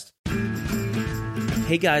assessed.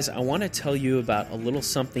 Hey guys, I want to tell you about a little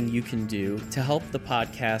something you can do to help the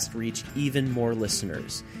podcast reach even more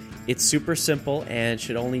listeners. It's super simple and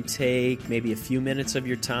should only take maybe a few minutes of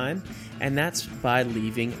your time, and that's by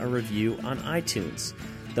leaving a review on iTunes.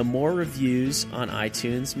 The more reviews on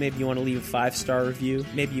iTunes, maybe you want to leave a 5-star review,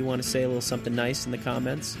 maybe you want to say a little something nice in the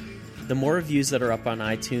comments. The more reviews that are up on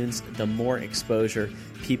iTunes, the more exposure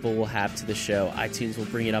people will have to the show. iTunes will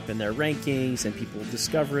bring it up in their rankings, and people will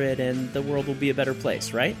discover it, and the world will be a better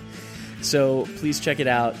place, right? So please check it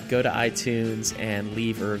out. Go to iTunes and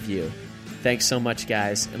leave a review. Thanks so much,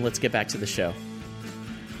 guys, and let's get back to the show.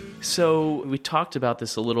 So we talked about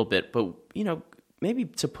this a little bit, but, maybe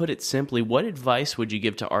to put it simply, what advice would you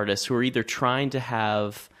give to artists who are either trying to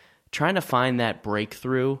find that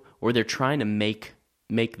breakthrough, or they're trying to make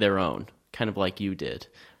their own, kind of like you did?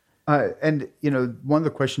 And one of the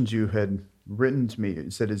questions you had written to me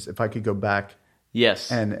said is if I could go back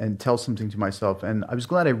Yes. and tell something to myself. And I was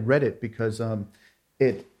glad I read it because a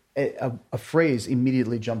phrase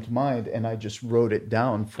immediately jumped to mind, and I just wrote it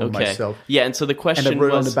down for myself. Yeah, and so the question and I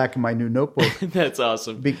wrote was... it on the back of my new notebook. That's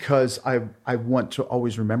awesome. Because I want to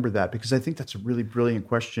always remember that, because I think that's a really brilliant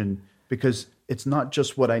question, because it's not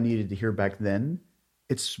just what I needed to hear back then,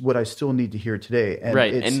 it's what I still need to hear today. And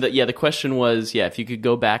right. And the question was, if you could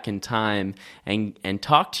go back in time and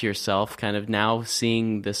talk to yourself kind of now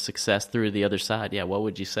seeing this success through the other side, what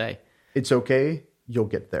would you say? It's okay, you'll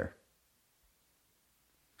get there.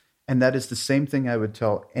 And that is the same thing I would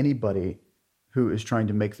tell anybody who is trying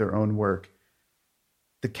to make their own work.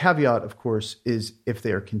 The caveat, of course, is if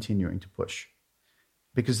they are continuing to push.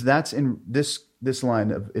 Because that's in this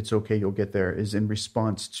line of "it's okay, you'll get there" is in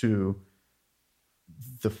response to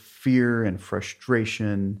the fear and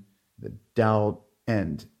frustration, the doubt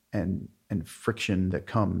and friction that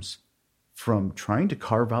comes from trying to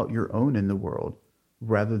carve out your own in the world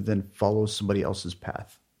rather than follow somebody else's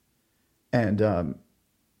path. And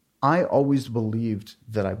I always believed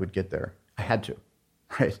that I would get there. I had to,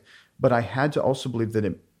 right? But I had to also believe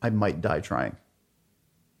that I might die trying,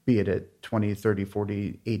 be it at 20, 30,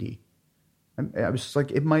 40, 80. I was just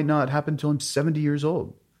like, it might not happen until I'm 70 years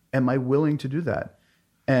old. Am I willing to do that?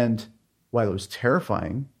 And while it was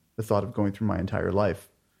terrifying, the thought of going through my entire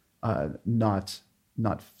life, not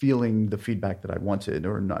feeling the feedback that I wanted,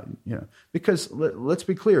 or not, because let's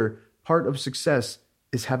be clear, part of success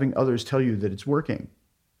is having others tell you that it's working.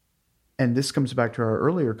 And this comes back to our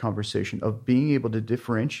earlier conversation of being able to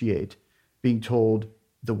differentiate being told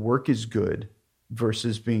the work is good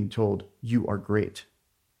versus being told you are great.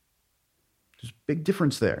 There's a big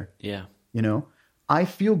difference there. Yeah. I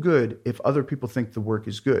feel good if other people think the work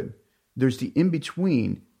is good. There's the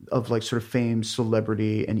in-between of like sort of fame,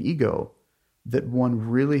 celebrity, and ego that one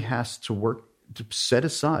really has to work to set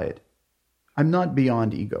aside. I'm not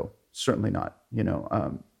beyond ego. Certainly not.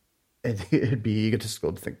 It'd be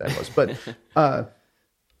egotistical to think that I was, but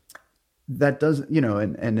that doesn't,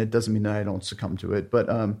 and it doesn't mean that I don't succumb to it, but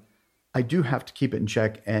I do have to keep it in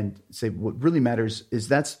check and say what really matters is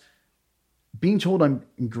that's being told I'm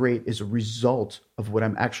great is a result of what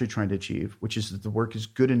I'm actually trying to achieve, which is that the work is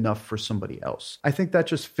good enough for somebody else. I think that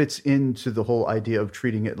just fits into the whole idea of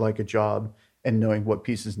treating it like a job and knowing what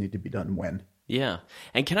pieces need to be done when. Yeah.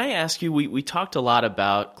 And can I ask you, we talked a lot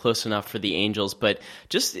about Close Enough for the Angels, but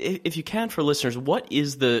just if you can for listeners, what's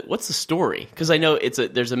the story? Because I know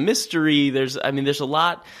there's a mystery, there's a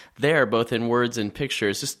lot there, both in words and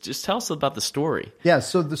pictures. Just tell us about the story. Yeah,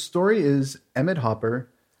 so the story is Emmett Hopper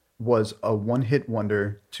was a one-hit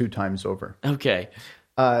wonder 2 times over. Okay.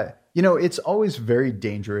 It's always very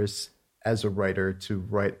dangerous as a writer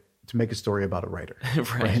to make a story about a writer.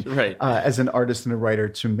 Right. As an artist and a writer,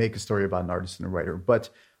 to make a story about an artist and a writer.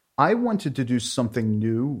 But I wanted to do something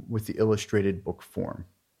new with the illustrated book form.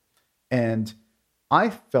 And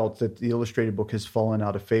I felt that the illustrated book has fallen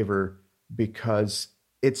out of favor because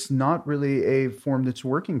it's not really a form that's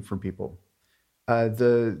working for people.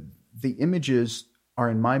 The images are,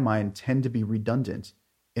 in my mind, tend to be redundant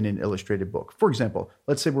in an illustrated book. For example,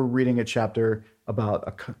 let's say we're reading a chapter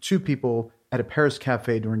about 2 people at a Paris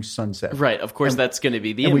cafe during sunset. Right, of course, that's going to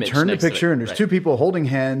be the image. And we turn the picture, and there's 2 people holding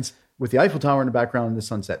hands with the Eiffel Tower in the background in the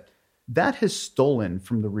sunset. That has stolen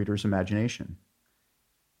from the reader's imagination.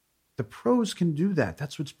 The prose can do that.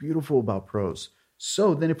 That's what's beautiful about prose.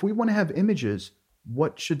 So then if we want to have images,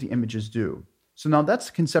 what should the images do? So now that's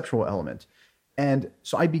the conceptual element. And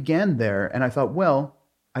so I began there, and I thought, well,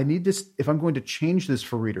 I need this. If I'm going to change this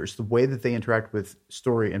for readers, the way that they interact with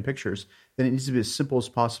story and pictures, then it needs to be as simple as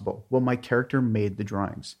possible. Well, my character made the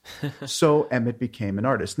drawings. So Emmett became an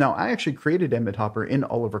artist. Now, I actually created Emmett Hopper in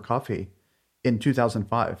Oliver Coffey in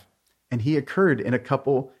 2005. And he occurred in a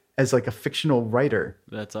couple as like a fictional writer.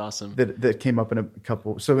 That's awesome. That came up in a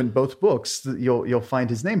couple. So in both books, you'll find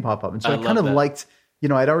his name pop up. And so I kind of liked...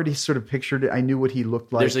 I'd already sort of pictured it. I knew what he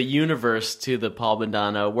looked like. There's a universe to the Paul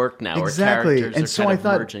Bondano work now. Exactly. Where characters and so kind I of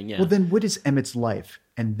thought, merging, well, then what is Emmett's life?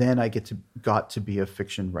 And then I got to be a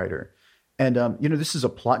fiction writer. And, this is a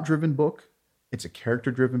plot-driven book. It's a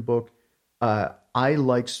character-driven book. I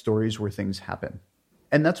like stories where things happen.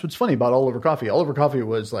 And that's what's funny about Oliver Coffey. Oliver Coffey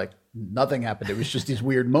was like, nothing happened. It was just these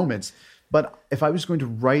weird moments. But if I was going to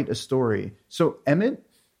write a story... So Emmett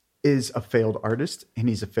is a failed artist, and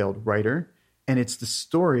he's a failed writer. And it's the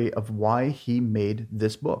story of why he made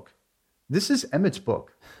this book. This is Emmett's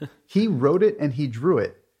book. He wrote it and he drew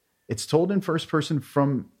it. It's told in first person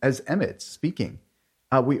as Emmett speaking.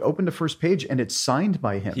 We opened the first page and it's signed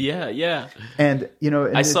by him. Yeah. And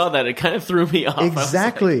and I saw that. It kind of threw me off.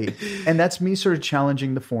 Exactly. Like... And that's me sort of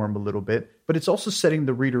challenging the form a little bit, but it's also setting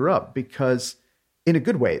the reader up because in a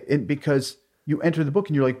good way, because you enter the book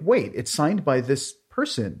and you're like, wait, it's signed by this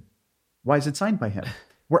person. Why is it signed by him?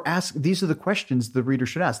 These are the questions the reader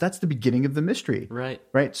should ask. That's the beginning of the mystery. Right.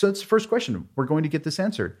 So it's the first question. We're going to get this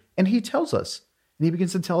answered. And he tells us, and he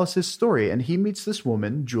begins to tell us his story. And he meets this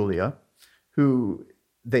woman, Julia, who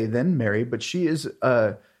they then marry, but she's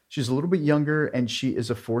a little bit younger, and she is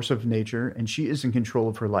a force of nature, and she is in control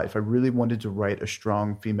of her life. I really wanted to write a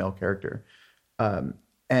strong female character.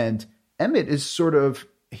 And Emmett is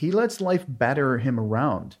he lets life batter him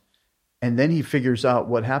around. And then he figures out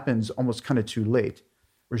what happens almost kind of too late.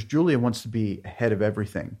 Whereas Julia wants to be ahead of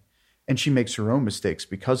everything. And she makes her own mistakes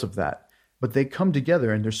because of that. But they come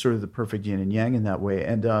together, and they're sort of the perfect yin and yang in that way.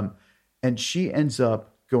 And she ends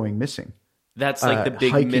up going missing. That's like the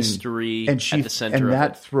big hiking, mystery at the center of it. And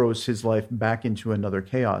that throws his life back into another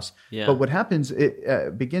chaos. Yeah. But what happens,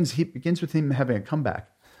 he begins with him having a comeback.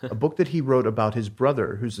 A book that he wrote about his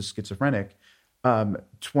brother, who's a schizophrenic,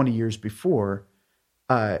 20 years before,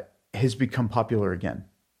 has become popular again.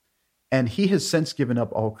 And he has since given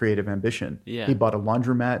up all creative ambition. Yeah. He bought a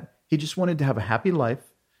laundromat. He just wanted to have a happy life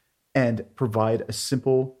and provide a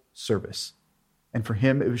simple service. And for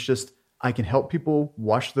him, it was just, I can help people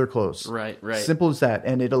wash their clothes. Right. Simple as that.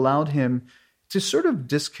 And it allowed him to sort of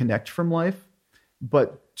disconnect from life,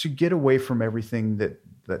 but to get away from everything that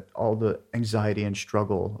all the anxiety and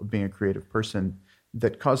struggle of being a creative person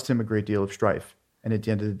that caused him a great deal of strife. And at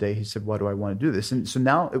the end of the day, he said, why do I want to do this? And so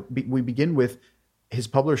now we begin with his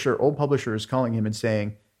old publisher is calling him and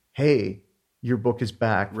saying, hey, your book is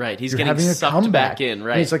back. Right. He's You're getting sucked back in.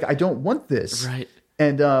 Right. And he's like, I don't want this. Right.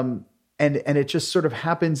 And it just sort of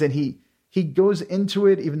happens. And he goes into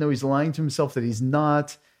it, even though he's lying to himself that he's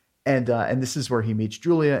not. And this is where he meets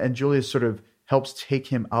Julia, and Julia sort of helps take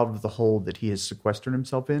him out of the hole that he has sequestered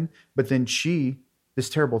himself in. But then this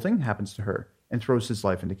terrible thing happens to her and throws his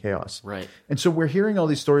life into chaos. Right. And so we're hearing all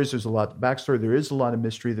these stories. There's a lot of backstory. There is a lot of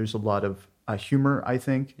mystery. There's a lot of humor, I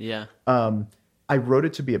think. Yeah. I wrote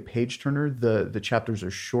it to be a page turner. The chapters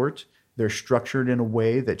are short. They're structured in a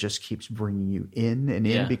way that just keeps bringing you in and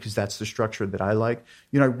in, because that's the structure that I like.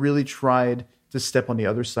 I really tried to step on the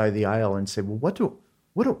other side of the aisle and say, well,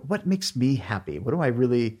 what makes me happy? What do I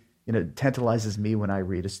really tantalizes me when I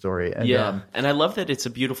read a story. And, and I love that it's a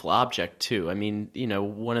beautiful object too. I mean,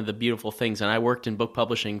 one of the beautiful things, and I worked in book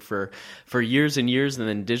publishing for years and years, and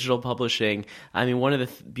then digital publishing. I mean, one of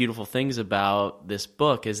the beautiful things about this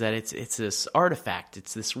book is that it's this artifact.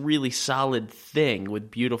 It's this really solid thing with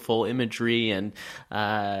beautiful imagery, and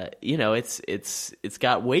it's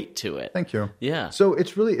got weight to it. Thank you. Yeah. So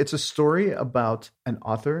it's a story about an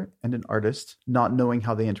author and an artist not knowing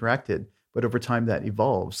how they interacted, but over time that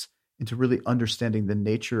evolves into really understanding the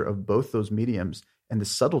nature of both those mediums and the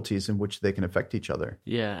subtleties in which they can affect each other.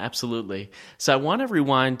 Yeah, absolutely. So I want to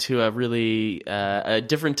rewind to a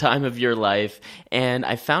different time of your life, and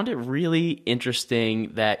I found it really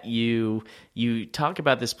interesting that you talk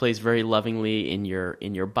about this place very lovingly in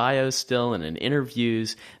your bio still and in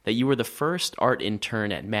interviews, that you were the first art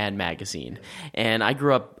intern at Mad Magazine. And I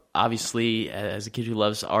grew up, obviously, as a kid who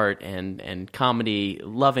loves art and comedy,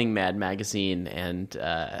 loving Mad Magazine, and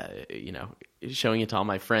showing it to all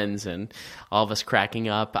my friends and all of us cracking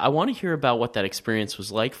up. I want to hear about what that experience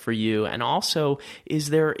was like for you, and also,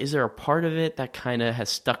 is there a part of it that kind of has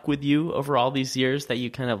stuck with you over all these years that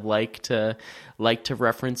you kind of like to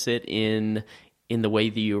reference it in the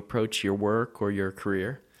way that you approach your work or your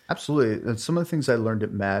career? Absolutely. Some of the things I learned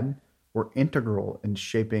at Mad were integral in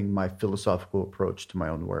shaping my philosophical approach to my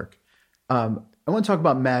own work. I want to talk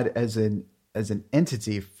about Mad as an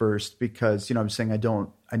entity first, because I'm saying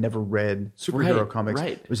I never read superhero comics.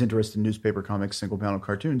 Right. I was interested in newspaper comics, single panel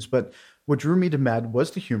cartoons. But what drew me to Mad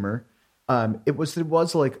was the humor. It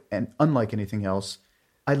was like, and unlike anything else,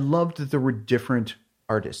 I loved that there were different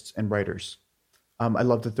artists and writers. I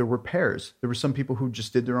loved that there were pairs. There were some people who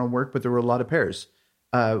just did their own work, but there were a lot of pairs,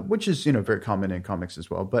 which is very common in comics as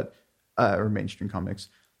well. But or mainstream comics,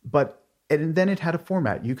 and then it had a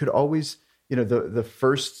format. You could always, the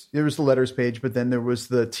first, there was the letters page, but then there was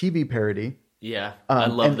the TV parody. Yeah, I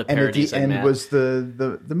love the parodies. And at the end was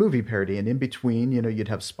the movie parody, and in between, you'd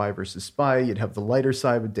have Spy versus Spy. You'd have The Lighter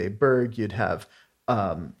Side with Dave Berg. You'd have,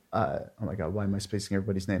 oh my God, why am I spacing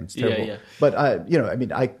everybody's name? It's terrible. Yeah. But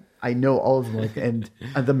I know all of them, and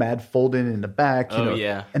the Mad fold-in in the back.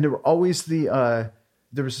 And there were always there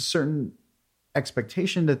was a certain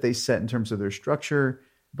expectation that they set in terms of their structure,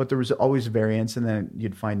 but there was always variance, and then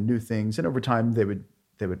you'd find new things, and over time they would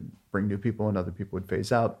bring new people and other people would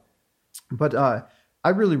phase out. But I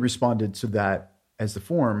really responded to that as the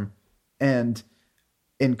form. And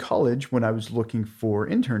in college, when I was looking for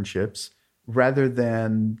internships, rather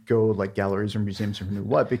than go like galleries or museums or who knew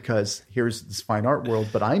what, because here's this fine art world,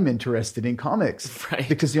 but I'm interested in comics. Right.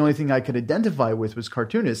 Because the only thing I could identify with was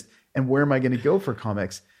cartoonist, and where am I going to go for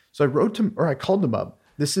comics? So I called them up.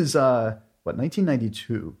 This is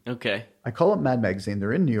 1992. Okay. I call up Mad Magazine.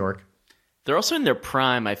 They're in New York. They're also in their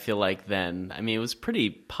prime, I feel like, then. I mean, it was pretty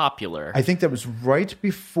popular. I think that was right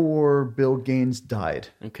before Bill Gaines died.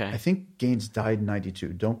 Okay. I think Gaines died in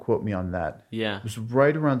 92. Don't quote me on that. Yeah. It was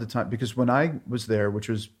right around the time, because when I was there, which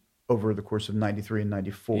was over the course of 93 and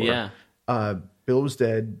 94, Yeah. Bill was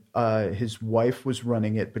dead. His wife was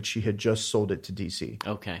running it, but she had just sold it to DC.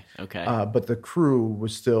 Okay. But the crew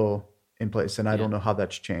was still in place, and I don't know how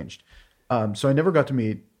that's changed. So I never got to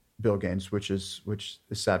meet Bill Gaines, which is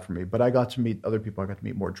sad for me. But I got to meet other people. I got to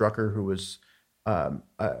meet Mort Drucker, who was I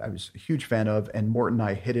was a huge fan of, and Mort and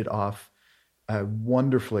I hit it off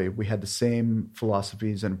wonderfully. We had the same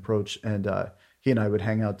philosophies and approach, and he and I would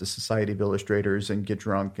hang out at the Society of Illustrators and get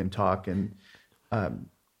drunk and talk. And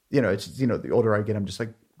the older I get, I'm just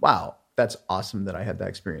like, wow, that's awesome that I had that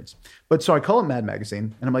experience. But so I call it Mad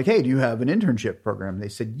Magazine, and I'm like, hey, do you have an internship program? They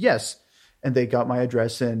said yes, and they got my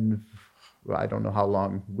address, and I don't know how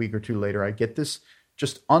long, a week or two later, I get this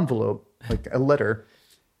just envelope, like a letter,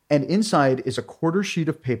 and inside is a quarter sheet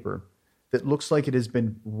of paper that looks like it has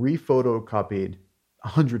been re-photocopied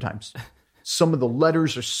 100 times. Some of the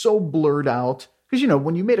letters are so blurred out, because,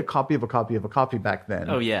 when you made a copy of a copy of a copy back then,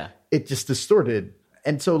 Oh, yeah. it just distorted.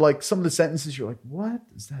 And so like some of the sentences, you're like, what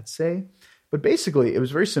does that say? But basically, it was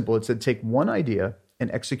very simple. It said, take one idea and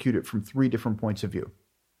execute it from 3 different points of view.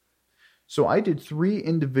 So I did 3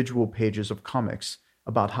 individual pages of comics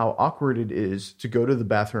about how awkward it is to go to the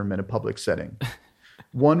bathroom in a public setting.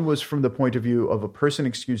 One was from the point of view of a person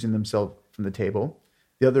excusing themselves from the table.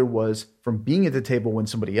 The other was from being at the table when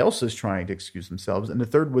somebody else is trying to excuse themselves. And the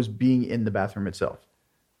third was being in the bathroom itself.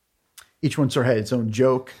 Each one sort of had its own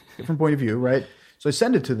joke, different point of view, right? So I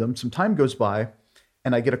send it to them. Some time goes by,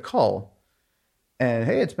 and I get a call. And,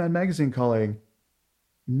 hey, it's Mad Magazine calling.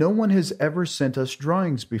 No one has ever sent us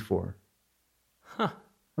drawings before. I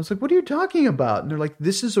was like, what are you talking about? And they're like,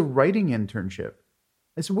 this is a writing internship.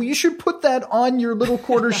 I said, well, you should put that on your little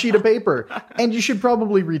quarter sheet of paper, and you should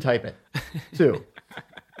probably retype it, too.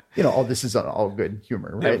 All this is all good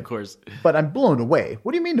humor, right? Yeah, of course. But I'm blown away.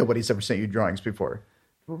 What do you mean nobody's ever sent you drawings before?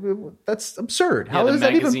 That's absurd. How is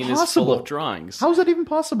that even possible? The magazine is full of drawings. How is that even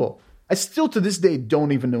possible? I still, to this day,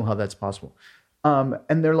 don't even know how that's possible.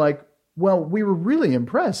 And they're like, well, we were really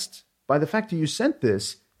impressed by the fact that you sent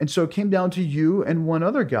this. And so it came down to you and one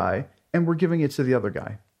other guy, and we're giving it to the other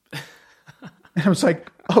guy. And I was like,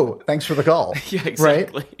 oh, thanks for the call. Yeah,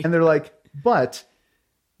 exactly. Right? And they're like, but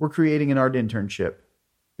we're creating an art internship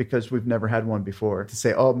because we've never had one before. To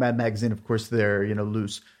say, oh, Mad Magazine, of course, they're,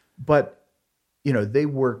 loose. But, they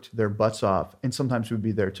worked their butts off, and sometimes we'd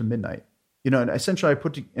be there to midnight. And essentially I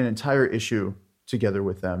put an entire issue together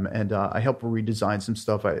with them, and I helped redesign some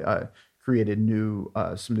stuff. I created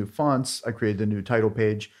some new fonts. I created a new title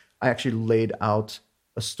page. I actually laid out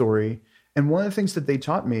a story. And one of the things that they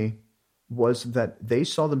taught me was that they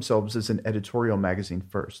saw themselves as an editorial magazine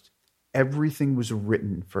first. Everything was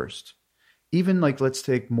written first. Even like, let's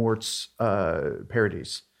take Mort's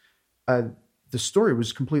parodies. The story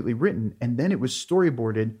was completely written, and then it was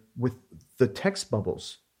storyboarded with the text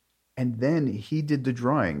bubbles. And then he did the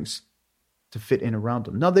drawings to fit in around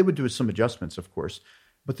them. Now, they would do some adjustments, of course,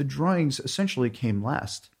 but the drawings essentially came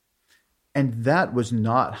last. And that was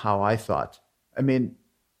not how I thought. I mean,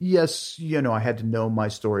 yes, I had to know my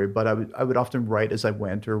story, but I would often write as I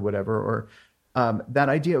went or whatever, or that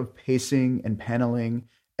idea of pacing and paneling.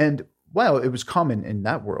 And while it was common in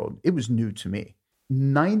that world, it was new to me.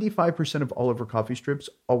 95% of Oliver Coffee strips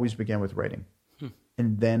always began with writing.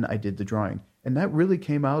 And then I did the drawing. And that really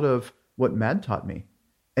came out of what Mad taught me.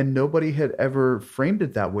 And nobody had ever framed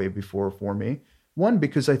it that way before for me. One,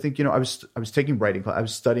 because I think, I was taking writing class. I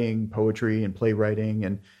was studying poetry and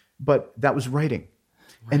playwriting, but that was writing.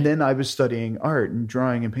 Right. And then I was studying art and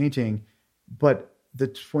drawing and painting, but the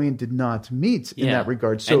twain did not meet in that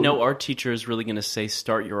regard. So, and no art teacher is really going to say,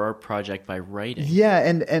 start your art project by writing. Yeah,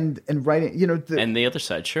 and writing, and the other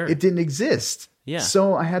side, sure. It didn't exist. Yeah.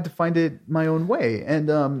 So I had to find it my own way.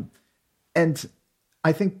 And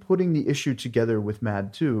I think putting the issue together with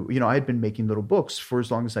Mad too, I had been making little books for as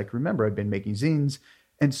long as I can remember. I'd been making zines.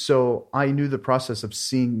 And so I knew the process of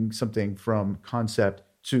seeing something from concept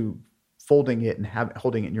to folding it and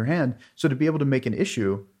holding it in your hand. So to be able to make an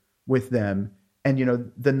issue with them,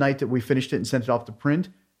 and the night that we finished it and sent it off to print,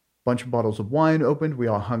 bunch of bottles of wine opened, we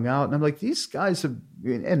all hung out, and I'm like, these guys have,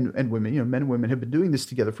 and women, men and women have been doing this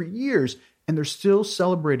together for years, and they're still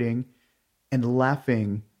celebrating and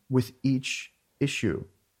laughing with each issue.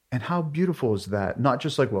 And how beautiful is that? Not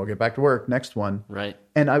just like, well, get back to work, next one. Right.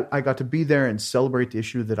 And I got to be there and celebrate the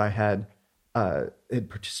issue that I had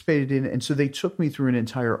participated in. And so they took me through an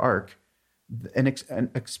entire arc, an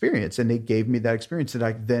experience, and they gave me that experience that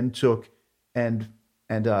I then took and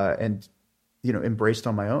embraced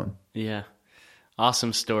on my own. Yeah.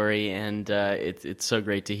 Awesome story. And it's so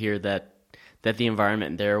great to hear that the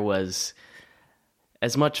environment there was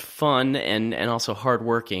as much fun and also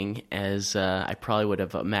hardworking as I probably would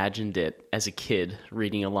have imagined it as a kid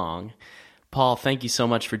reading along. Paul, thank you so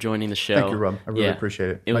much for joining the show. Thank you, Rob. I really appreciate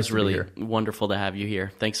it. It was really wonderful to have you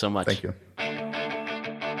here. Thanks so much. Thank you.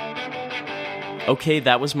 Okay,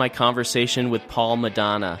 that was my conversation with Paul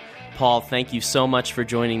Madonna. Paul, thank you so much for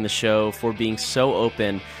joining the show, for being so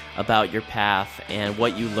open about your path and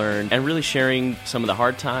what you learned, and really sharing some of the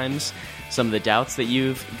hard times, some of the doubts that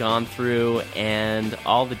you've gone through, and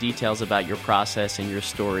all the details about your process and your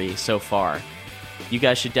story so far. You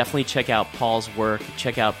guys should definitely check out Paul's work.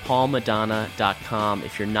 Check out paulmadonna.com.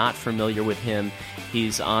 If you're not familiar with him,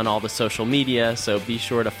 he's on all the social media, so be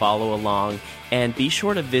sure to follow along. And be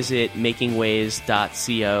sure to visit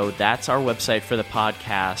makingways.co. That's our website for the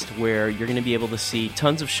podcast, where you're going to be able to see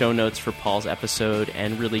tons of show notes for Paul's episode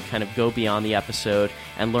and really kind of go beyond the episode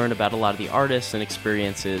and learn about a lot of the artists and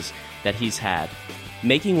experiences that he's had.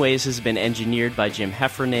 Making Ways has been engineered by Jim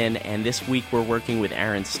Heffernan, and this week we're working with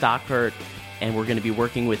Aaron Stockhart, and we're going to be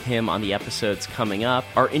working with him on the episodes coming up.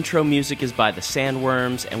 Our intro music is by the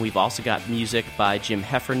Sandworms, and we've also got music by Jim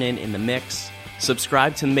Heffernan in the mix.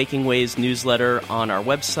 Subscribe to the Making Ways newsletter on our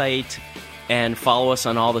website, and follow us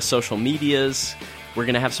on all the social medias. We're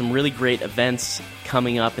going to have some really great events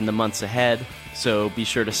coming up in the months ahead, so be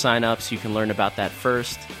sure to sign up so you can learn about that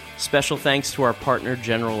first. Special thanks to our partner,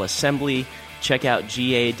 General Assembly. Check out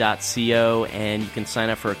ga.co, and you can sign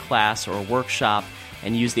up for a class or a workshop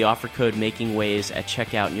and use the offer code MAKINGWAYS at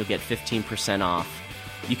checkout, and you'll get 15% off.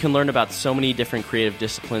 You can learn about so many different creative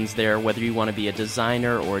disciplines there, whether you want to be a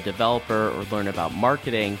designer or a developer or learn about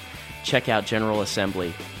marketing. Check out General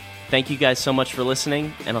Assembly. Thank you guys so much for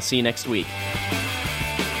listening, and I'll see you next week.